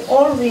considering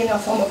all the inner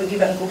form of a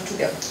given group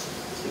together,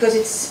 because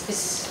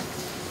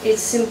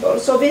it's simple.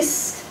 So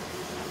this,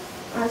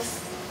 I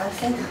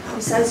think,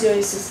 this IISER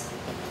is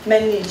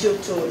mainly due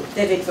to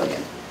David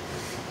Vogel.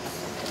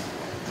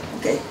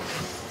 Okay.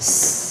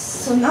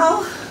 So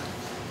now,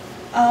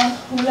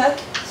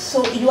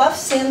 so you have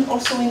seen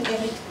also in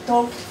Eric's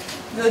talk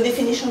the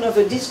definition of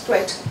a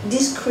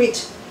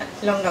discrete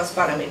Langlands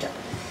parameter.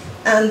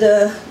 And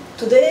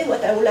today,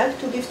 what I would like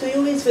to give to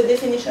you is the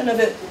definition of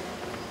a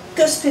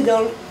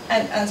cuspidal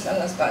and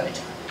Langlands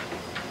parameter.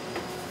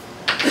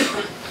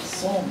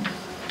 So,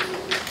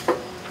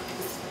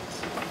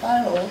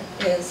 phi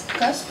is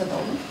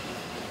cuspidal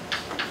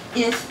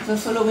if the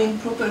following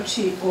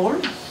property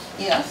hold.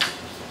 If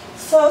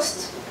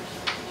first,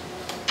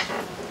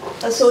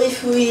 so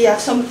if we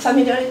have some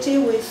familiarity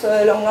with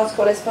Langlands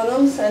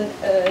correspondence and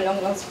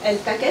Langlands L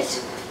package,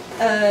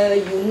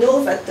 you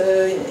know that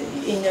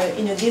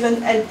in a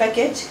given L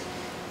package,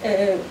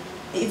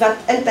 if that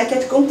L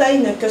package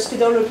contains a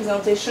cuspidal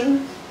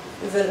representation,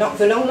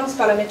 the Langlands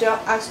parameter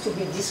has to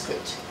be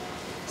discrete.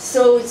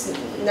 So it's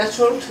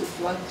natural to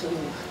want to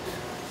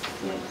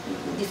you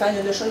define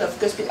the notion of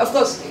cuspid. Of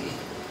course,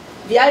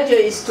 the idea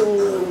is to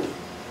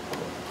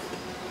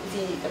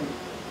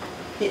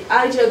the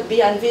idea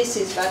behind this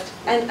is that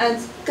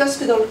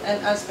cuspidal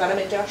enhanced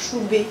parameter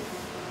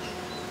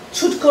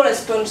should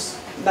correspond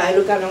by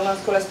local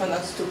Langlands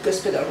correspondence to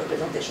cuspidal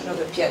representation of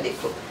the periodic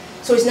group.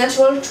 So it's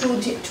natural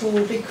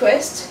to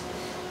request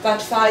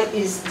that phi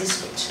is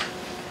discrete.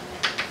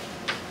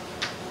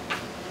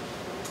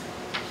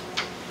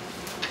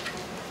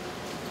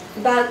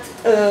 But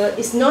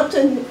it's not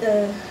in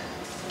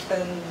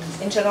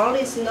general,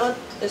 it's not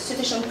a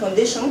sufficient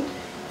condition.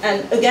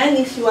 And again,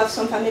 if you have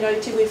some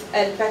familiarity with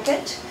L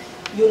packet,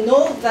 you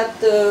know that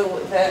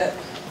there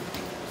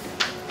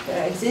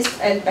exists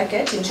L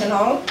packet in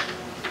general,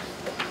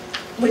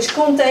 which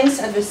contains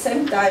at the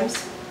same time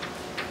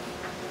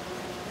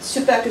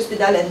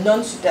supercuspidal and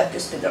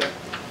non-supercuspidal.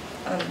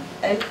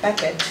 L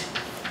packet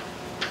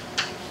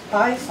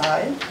pi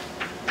phi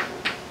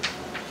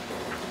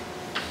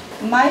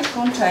might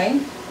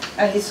contain,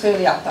 and it's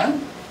really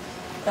happen,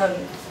 and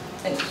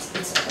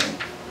it's happening,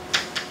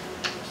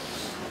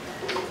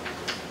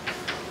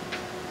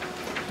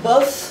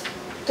 both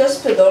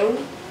cuspidal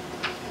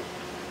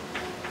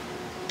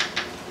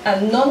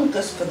and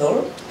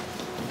non-cuspidal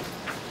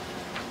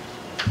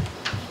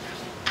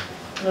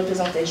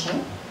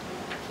representation.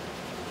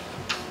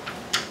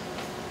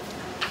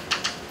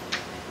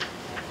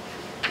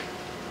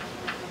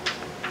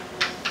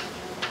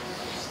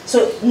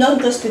 So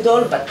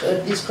non-cuspidal but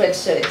discrete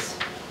series.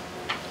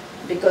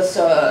 Because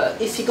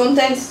if it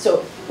contains,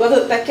 so you have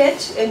a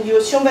packet and you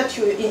assume that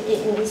you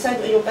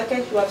inside your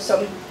packet you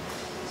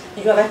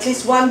have at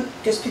least one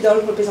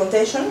cuspidal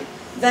representation,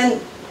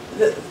 then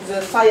the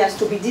phi has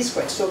to be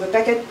discrete. So the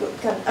packet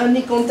can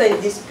only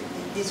contain this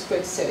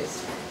discrete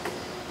series.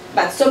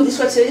 But some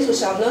discrete series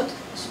which are not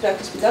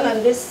supercuspidal,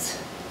 and this,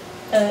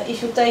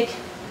 if you take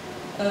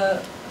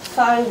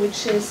phi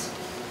which is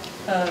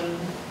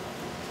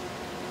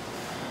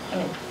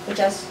which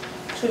has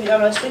trivial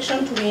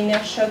restriction to the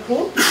inertia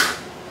group,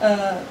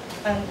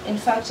 and in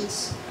fact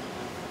it's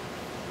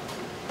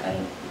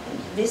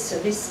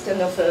this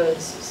kind of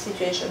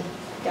situation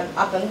can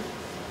happen,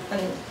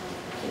 and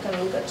you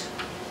can look at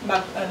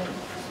Mark. I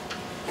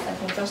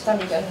think first time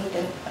you can look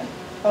at an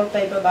old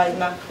paper by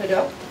Mark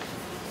Freder,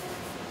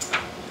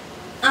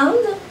 and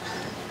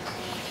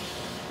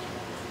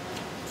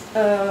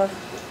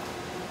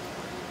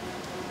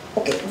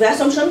okay, the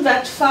assumption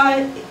that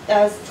phi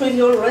has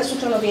trivial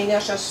restriction of the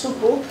inertia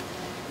subgroup,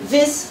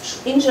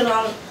 this in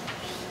general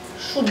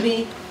should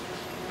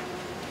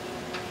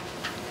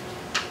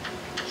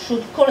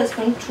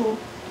correspond to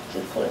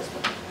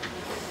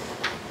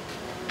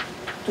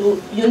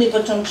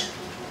unipotent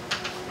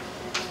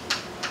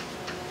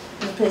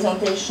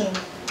representation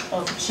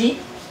of G,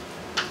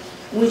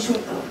 which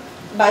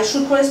by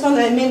should correspond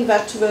I mean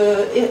that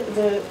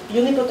the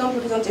unipotent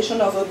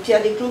representation of a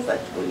periodic group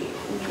that we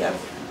have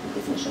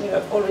definition we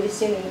have already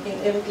seen in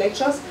Eric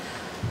lectures.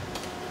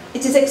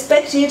 It is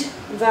expected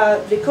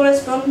that they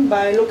correspond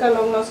by local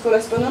Langlands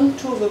correspondent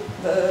to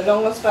the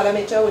Langlands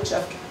parameter which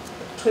have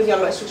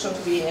trivial restriction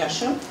to the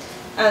inertia.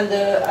 And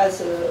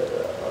as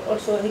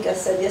also Eric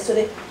has said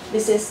yesterday,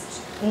 this is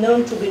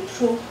known to be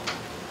true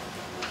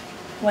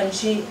when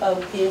G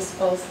is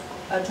of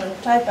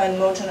adjoint type and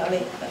more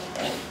generally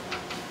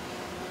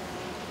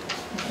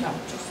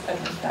just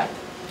adjoint type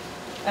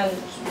and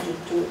due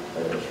to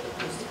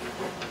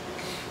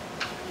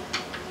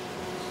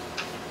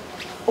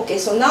okay,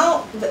 so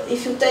now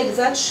if you take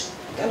that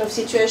kind of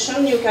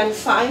situation, you can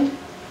find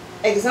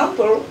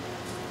example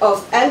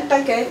of L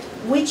packet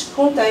which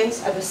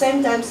contains at the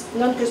same time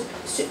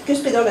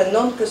cuspidal and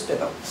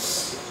non-cuspidal.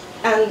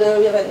 And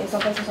we have an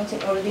example for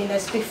something already in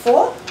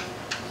SP4,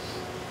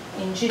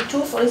 in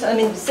G2 for instance. I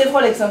mean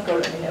several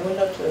examples, I will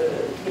not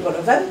give all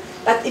of them,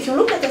 but if you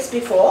look at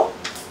SP4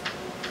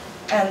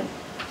 and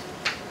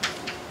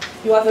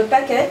you have a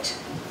packet,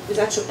 with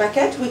such a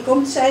packet, we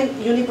contain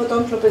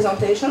unipotent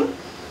representation,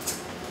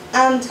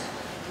 and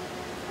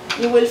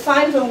you will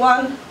find the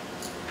one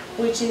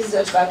which is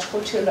such that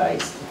Rothschild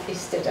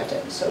is theta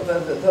 10. So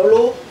the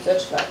law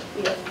such that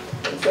we have.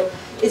 So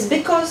it's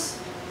because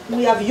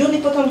we have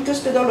unipotent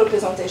cuspidal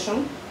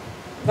representation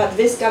that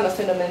this kind of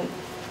phenomenon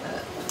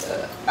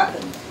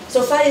happens.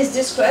 So phi is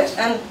discrete,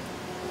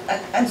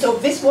 and so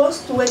this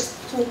was to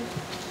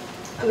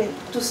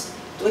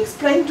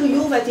explain to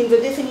you that in the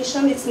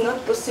definition it's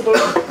not possible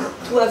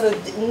to have a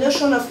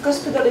notion of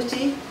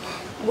cuspidality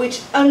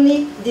which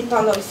only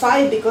depend on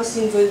phi, because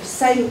in the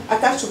same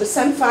attached to the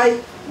same phi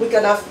we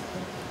can have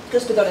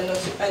cuspidal and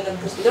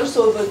non-cuspidal.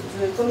 So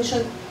the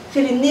condition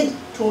really need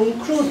to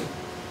include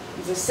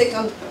the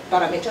second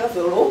parameter,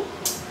 the law,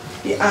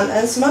 the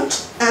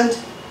enhancement, and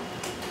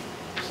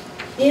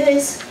here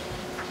is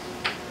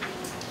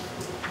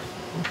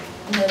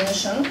the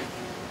notion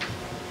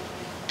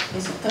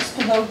is a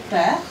cuspidal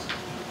pair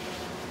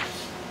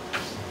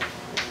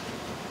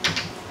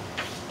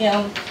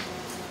and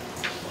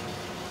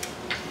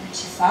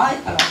phi.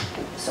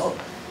 So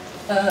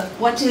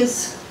what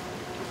is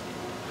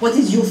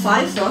U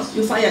phi first?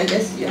 U phi, I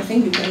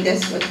think you can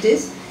guess what it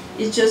is.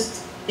 it's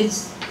just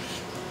it's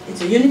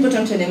a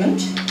unipotent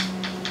element,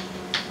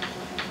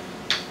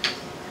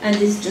 and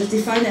it's just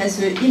defined as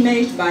the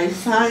image by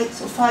phi.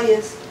 So phi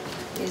is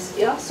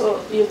here.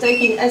 So you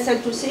take in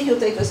SL2C, you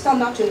take a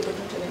standard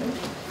unipotent element,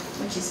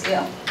 which is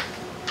here,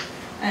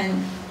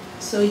 and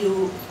so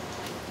you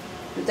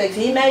take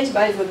the image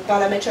by the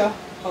parameter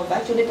of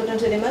that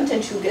unipotent element,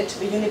 and you get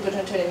the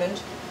unipotent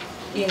element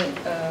in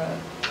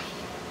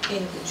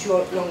the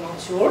dual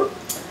Langlands dual.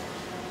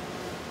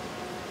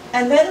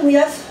 And then we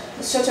have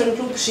a certain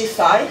group G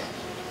phi.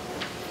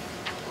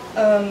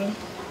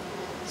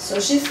 So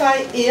G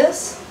phi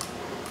is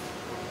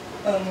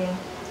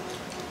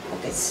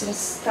okay.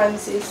 Since time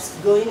is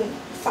going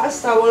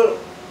fast, I will,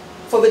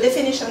 for the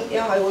definition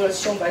here, I will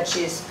assume that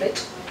G is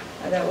split,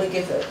 and I will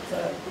give the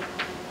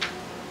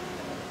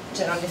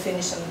general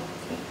definition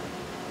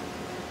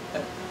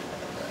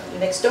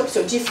next talk.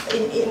 So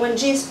when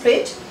G is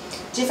split,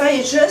 G phi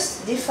is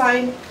just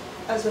defined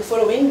as the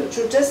following.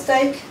 You just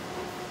take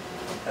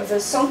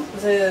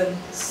the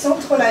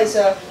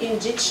centralizer in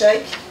G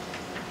check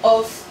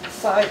of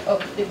phi of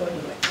the body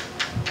weight.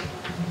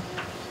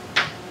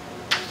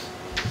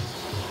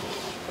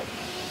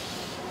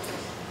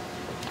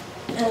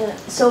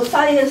 So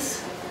phi is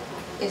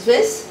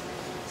this.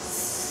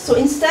 So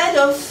instead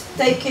of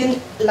taking,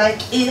 like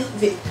here,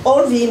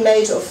 all the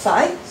image of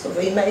phi, so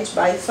the image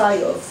by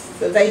phi of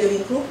the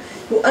Weidelin group,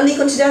 you only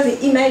consider the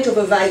image of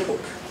a Y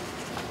group.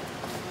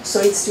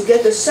 So it's to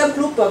get a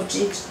subgroup of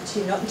G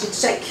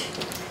check,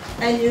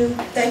 and you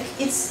take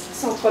its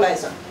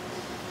centralizer.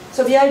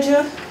 So the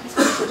idea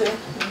to the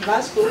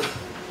mass group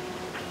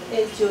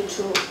is due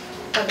to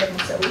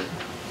unnecessary.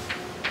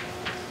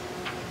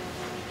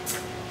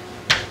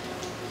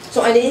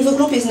 So and if the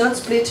group is not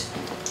split,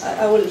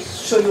 I will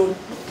show you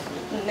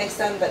next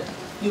time that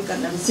you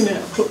can have a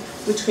similar group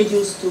which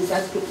reduces to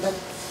that group,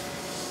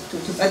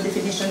 to that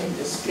definition in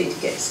the split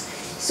case.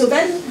 So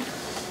then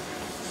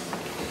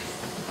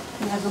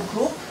we have a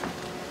group.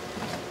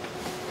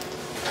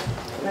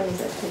 Let me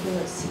just take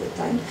a see the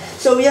time.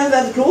 So we have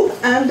that group,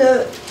 and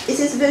it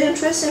is very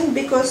interesting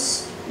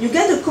because you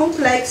get a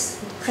complex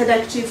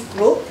reductive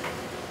group.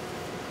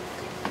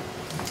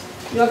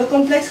 You have a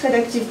complex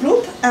reductive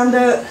group, and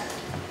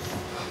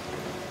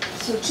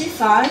so G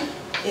phi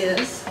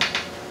is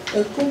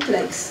a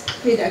complex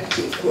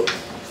reductive group.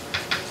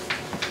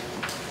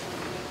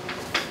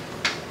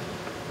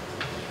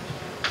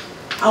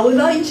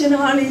 However, in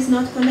general, it is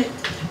not connected.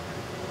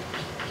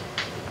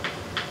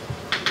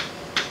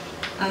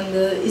 And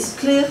it's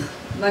clear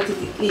that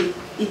it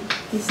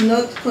is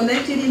not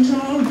connected in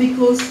general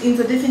because in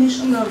the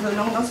definition of the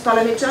Langlands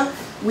parameter,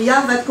 we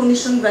have that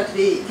condition that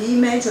the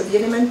image of the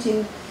element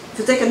in, if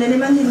you take an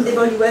element in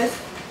WF,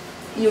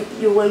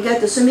 you will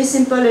get a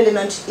semi-simple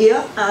element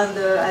here, and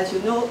as you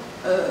know,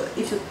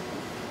 if you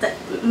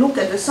look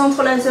at the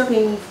centralizer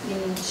in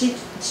G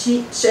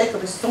check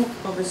of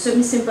a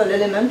semi-simple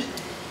element,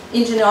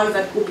 in general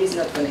that group is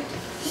not connected.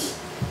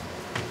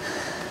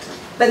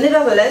 But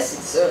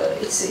nevertheless,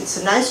 it's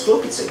a nice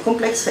group, it's a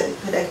complex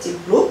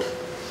reductive group,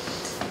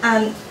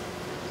 and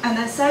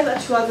I say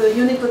that you have a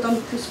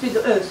unipotent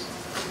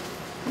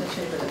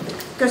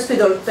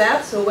cuspidal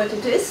pair, so what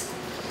it is.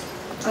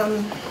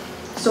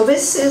 So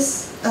this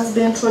has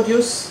been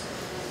introduced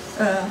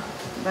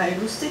by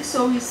Lustig.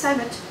 So we say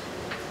that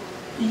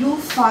U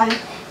phi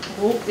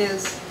rho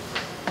is.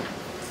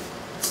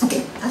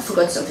 Okay, I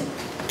forgot something.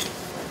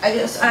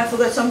 I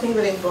forgot something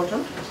very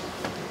important.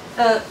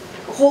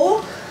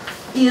 Rho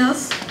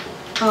is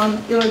an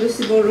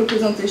irreducible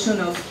representation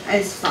of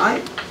S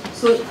phi.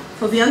 So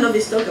for the end of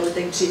this talk, I will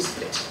take G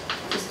split,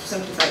 just to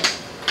simplify.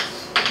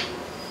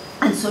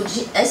 And so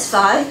S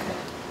phi,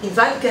 in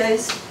that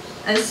case,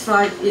 S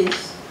phi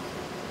is.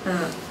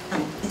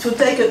 It will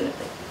take it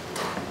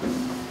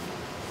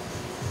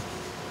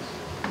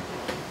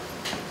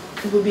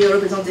will be a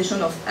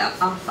representation of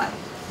R phi.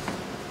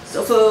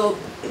 So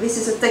this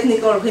is a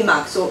technical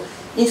remark. So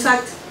in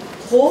fact,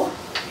 rho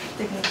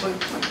technical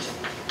point.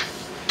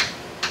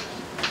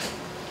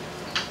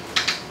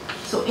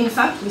 So in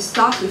fact, we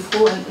start with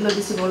rho and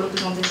irreducible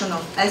representation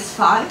of S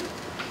phi,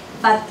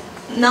 but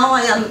now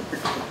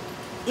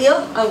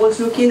here I was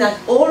looking at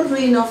all the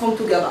inner form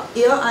together.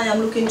 Here I am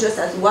looking just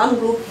at one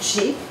group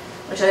G,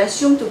 which I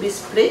assume to be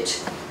split.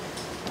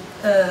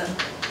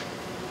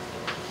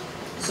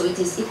 So it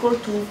is equal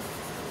to,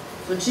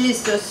 so G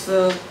is just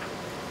the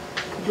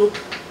group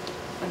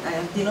that I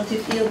have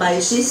denoted here by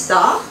G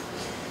star.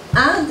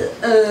 And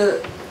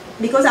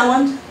because I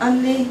want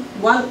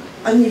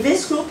only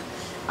this group,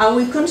 I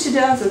will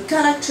consider the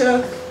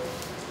character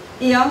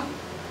here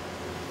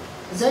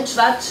such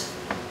that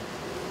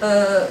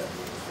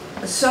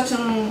a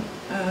certain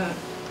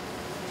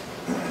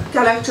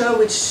character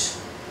which,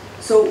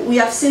 so we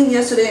have seen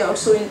yesterday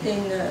also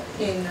in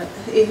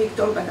Eric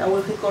talk, but I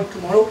will recall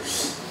tomorrow,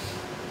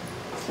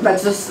 but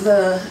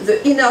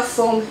the inner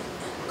form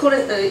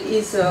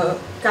is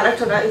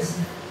characterized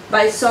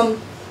by some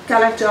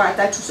character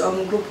attached to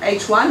some group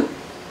H1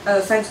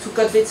 thanks to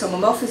Kottwitz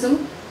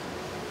homomorphism,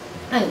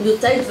 and you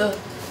take the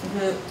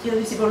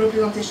irreducible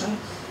representation.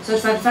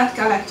 such that that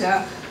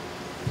character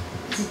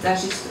zeta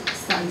G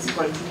star is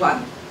equal to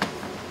 1.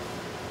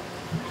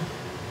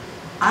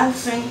 I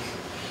think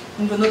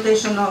in the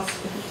notation of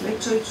the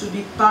lecture it should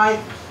be pi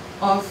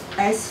of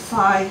S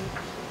phi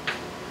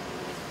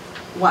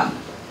 1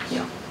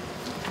 here.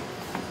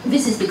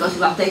 This is because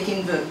you are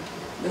taking the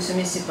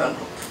semi-simple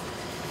group.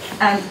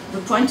 And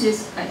the point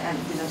is, I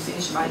didn't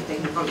finish my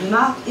technical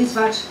remark, is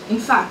that in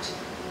fact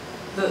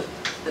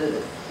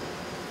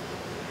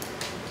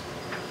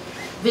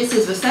this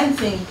is the same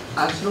thing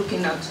as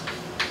looking at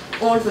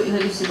all the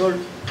irreducible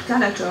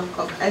character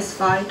of S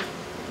phi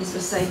is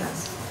the same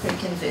as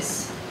taking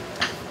this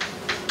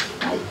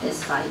by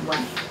S phi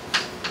 1.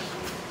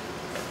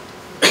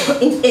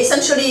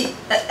 Essentially,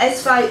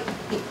 S phi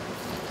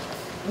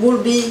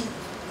would be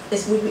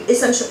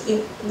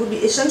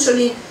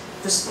essentially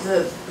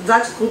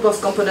that group of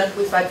components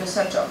with by the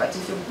center. But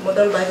if you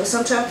model by the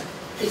center,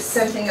 it's the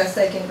same thing as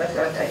taking that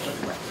character equal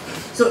to 1.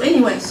 So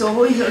anyway, so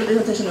what is the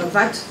representation of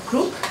that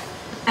group?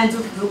 And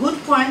the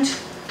good point,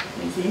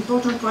 the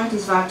important point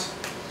is that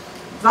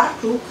that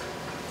group,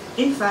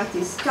 in fact,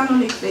 is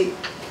canonically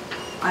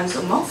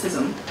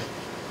isomorphism.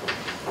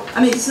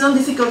 I mean, it's not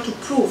difficult to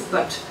prove,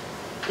 but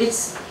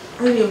it's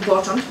really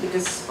important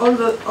because all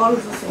the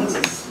things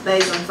is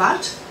based on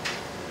that.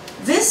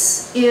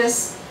 This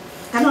is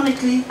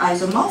canonically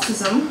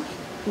isomorphism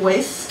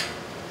with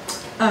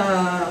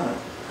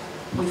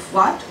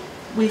what?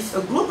 With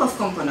a group of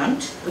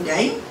components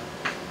again,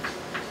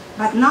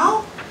 but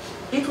now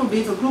it will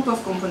be the group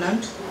of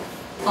components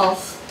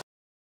of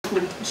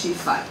group G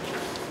phi.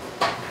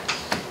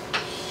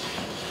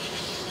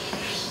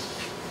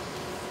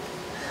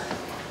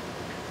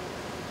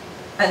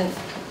 And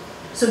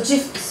so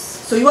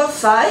you have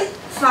phi.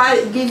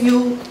 Phi give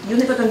you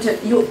unipotent.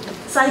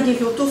 Phi give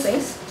you two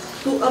things,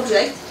 two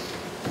objects.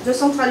 The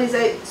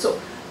centralization. So,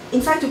 in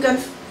fact, you can.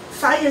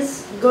 Phi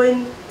is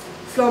going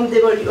from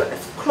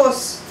WF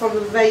cross from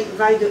the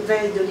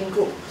Weidling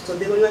group. So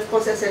WF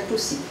cross SL to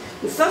C.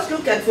 You first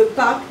look at the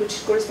part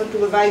which corresponds to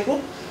the Y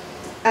group,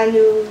 and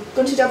you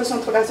consider the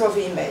centralizer of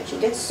the image. You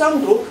get some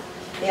group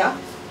here,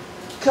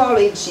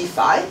 curly G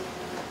phi,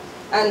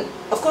 and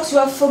of course you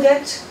have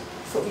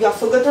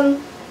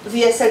forgotten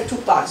the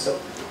SL2 part. So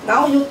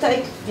now you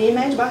take the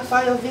image by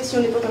phi of this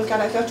unipotent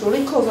character to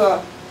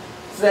recover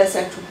the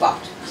SL2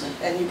 part,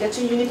 and you get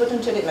a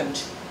unipotent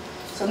element.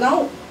 So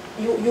now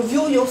you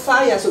view your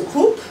phi as a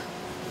group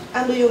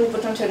and the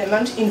unipotent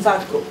element in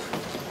that group.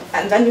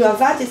 And when you have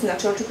that, it's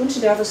natural to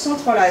consider the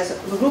centralizer,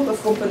 the group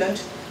of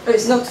components.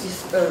 It's not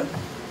this.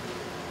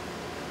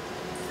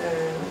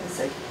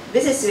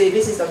 This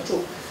is not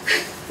true.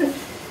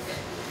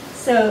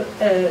 So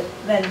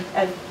then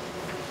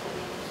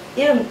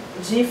in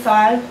G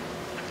phi,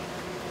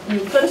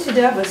 you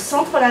consider the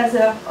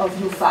centralizer of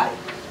U phi,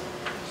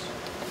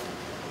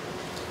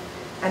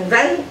 and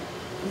then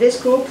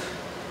this group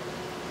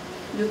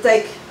you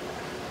take.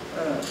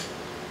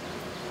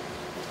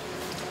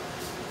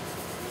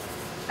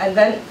 And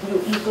then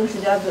you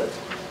consider the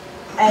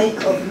A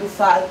of U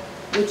phi,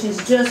 which is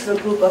just the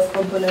group of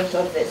components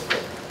of this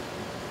group.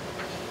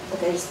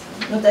 Okay,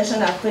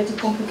 notation are pretty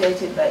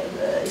complicated, but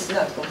it's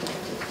not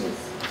complicated. Please.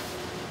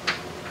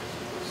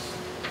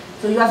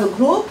 So you have a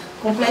group,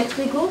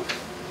 complexly group,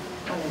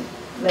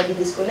 maybe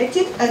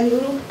disconnected, and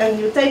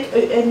you take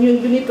a new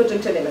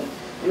unipotent element.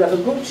 You have a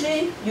group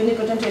G,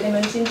 unipotent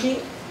element in G,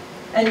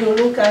 and you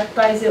look at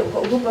by the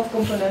group of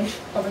components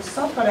of a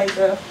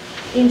centralizer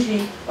in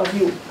G of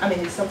U. I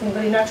mean, it's something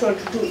very natural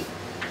to do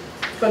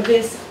for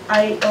this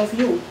I of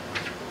U.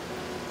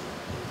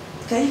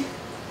 Okay?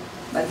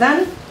 But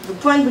then, the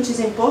point which is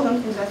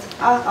important is that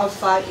R of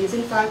phi is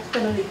in fact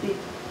canonically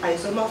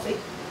isomorphic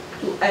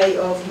to A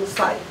of U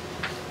phi.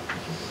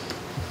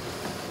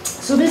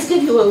 So this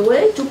gives you a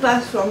way to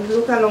pass from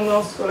local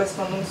Langlands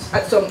correspondence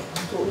from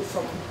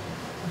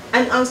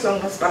enhanced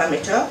Langlands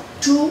parameter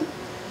to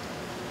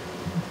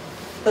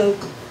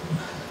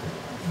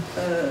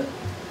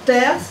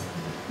pairs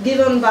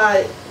given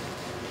by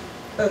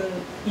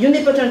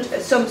unipotent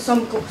some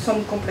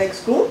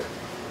complex group,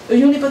 a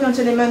unipotent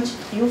element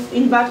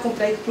in that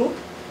complex group,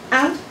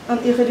 and an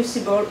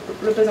irreducible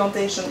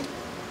representation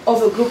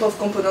of a group of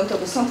components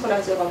of the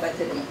centralizer of that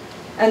element.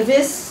 And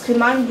this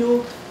reminds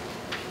you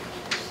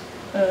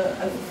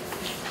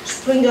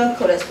Springer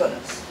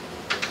correspondence.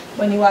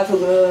 When you have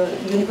a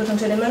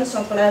unipotent element,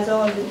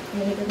 centralizer of the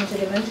unipotent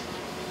element,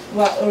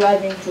 you are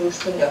arriving to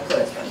Springer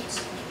correspondence.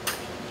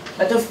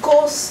 But of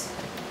course,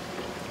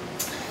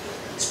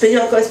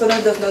 Springer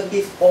correspondence does not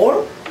give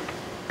all,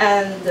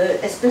 and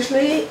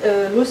especially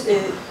you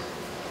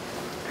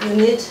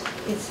need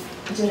its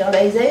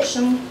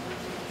generalization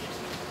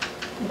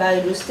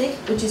by Lustig,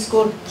 which is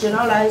called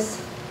generalized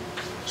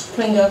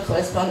Springer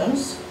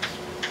correspondence.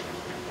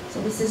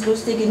 So this is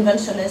Lustig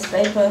inventionist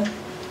paper,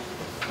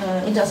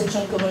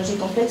 intersection cohomology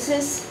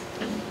complexes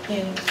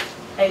in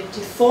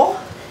 1984.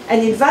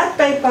 And in that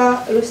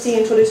paper, Lustig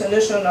introduced a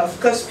notion of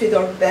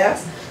cuspidal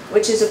pairs,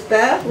 which is a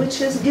pair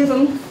which is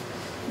given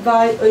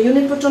by a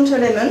unipotent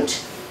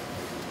element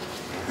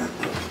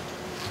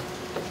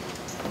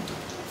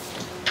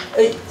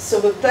so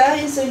the pair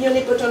is a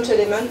unipotent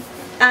element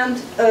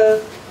and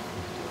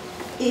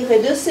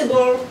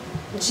irreducible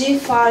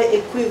G-phi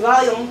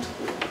equivalent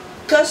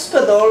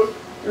cuspidal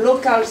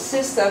local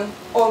system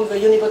on the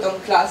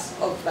unipotent class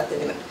of that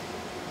element.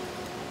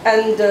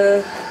 And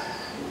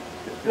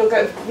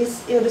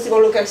this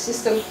irreducible local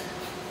system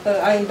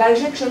are in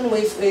bijection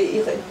with the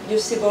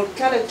irreducible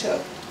character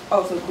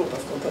of a group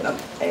of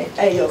components,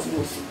 A of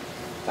U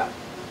phi.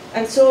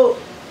 And so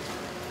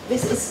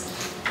this is,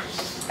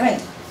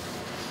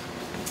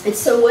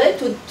 it's a way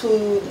to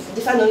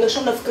define a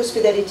notion of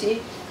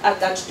cuspidality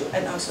attached to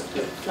an answer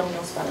to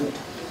Langlands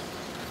parameter.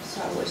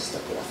 So I will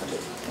stop here for today.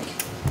 Thank you.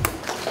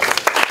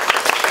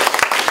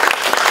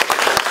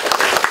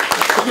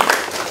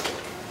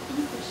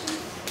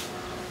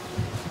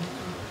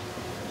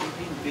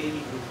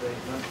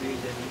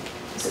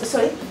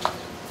 Sorry?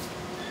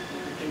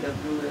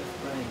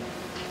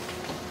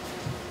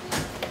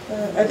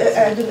 I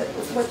do not,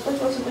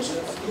 what was the question?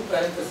 Two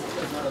parentheses,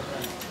 that's not a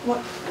prime.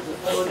 What?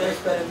 Oh, that's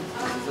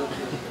parentheses,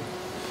 okay.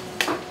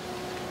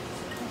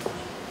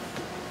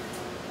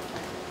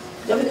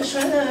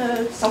 Definition,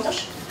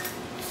 Santosh?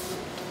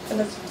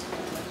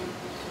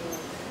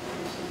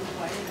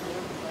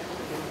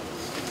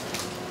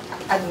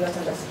 I do not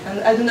understand.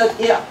 I do not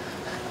hear.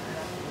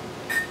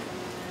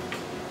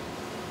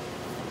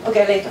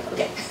 Okay, later.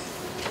 Okay.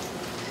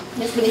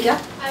 Yes, Monica?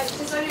 I was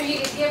just wondering if you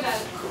could give a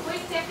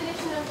quick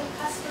definition of the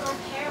cuspidal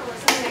pair or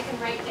something I can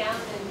write down.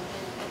 And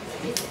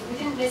we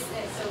didn't miss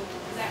this, so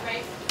is that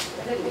right? Is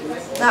that a good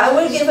question? Now, I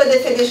will give a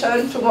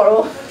definition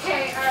tomorrow.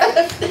 Okay, all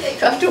right. You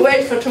have to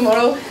wait for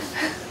tomorrow.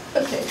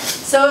 Okay.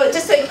 So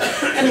just like,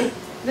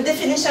 the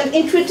definition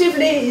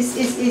intuitively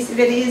is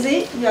very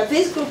easy. You have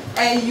this group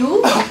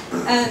AU,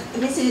 and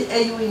this is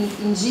AU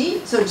in G.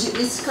 So G,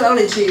 this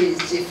curly G is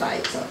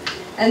G5. So.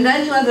 And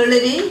then you have a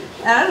Levy,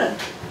 L,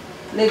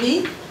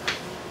 Levy,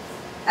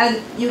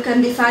 and you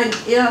can define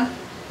here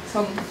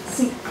some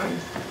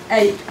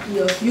A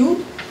of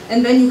U,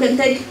 and then you can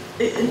take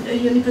a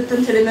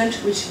unipotent element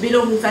which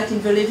belongs in fact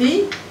in the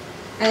Levy,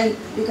 and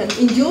you can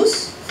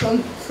induce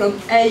from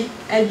A,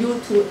 LU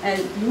to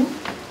LU,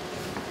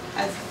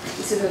 as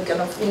this is a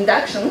kind of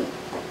induction.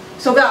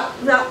 So they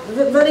are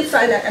very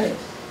finite,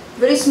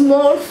 very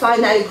small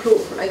finite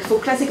group. Like for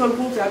classical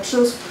group, they are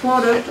just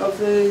product of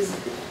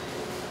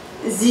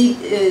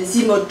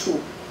Z mod 2.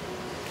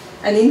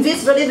 And in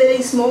these very,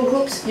 very small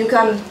groups, you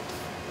can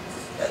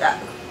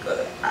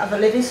have a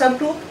Levy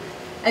subgroup,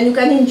 and you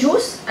can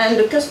induce, and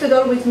the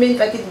cuspidal would mean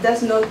that it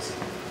does not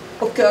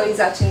occur in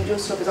that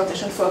induced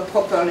representation for a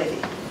proper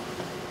Levy.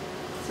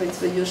 So it's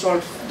the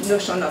usual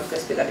notion of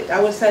cuspidality. I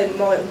will say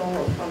more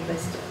on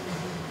this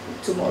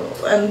tomorrow.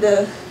 And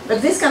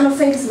but this kind of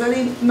thing is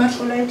very much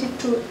related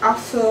to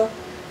Arthur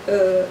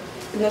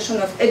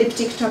notion of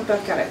elliptic temper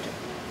character.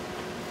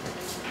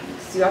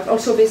 So you have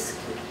also this.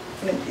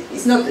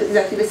 It's not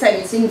exactly the same.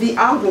 It's in the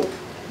R group,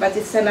 but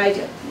it's the same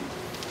idea.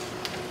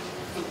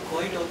 So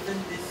quite often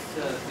this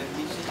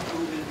condition too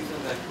will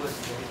become adverse,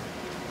 right?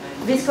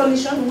 And This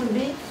condition would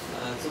be.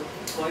 so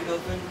quite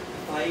often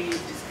phi is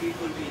discrete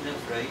will be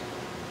enough, right?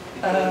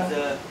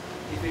 Because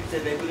if it's a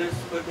regular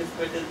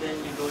supercuspidal, then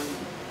you don't.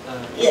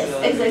 Yes,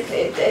 exactly.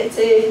 It's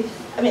a.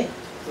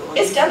 So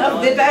it's kind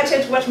of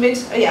debated what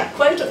means. Yeah,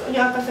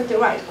 you are perfectly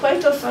right.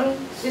 Quite often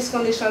this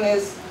condition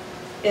is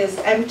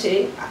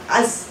empty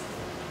as.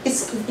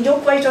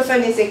 Quite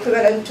often is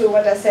equivalent to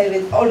what I say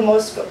with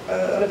almost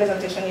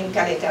representation in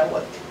character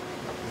work.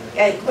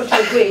 I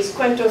quite agree, it's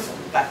quite often,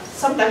 but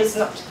sometimes it's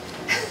not.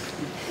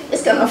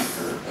 It's kind of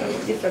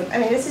different.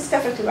 This is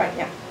perfectly right,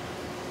 yeah.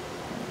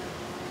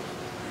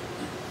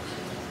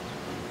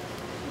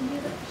 Any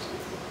other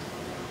questions?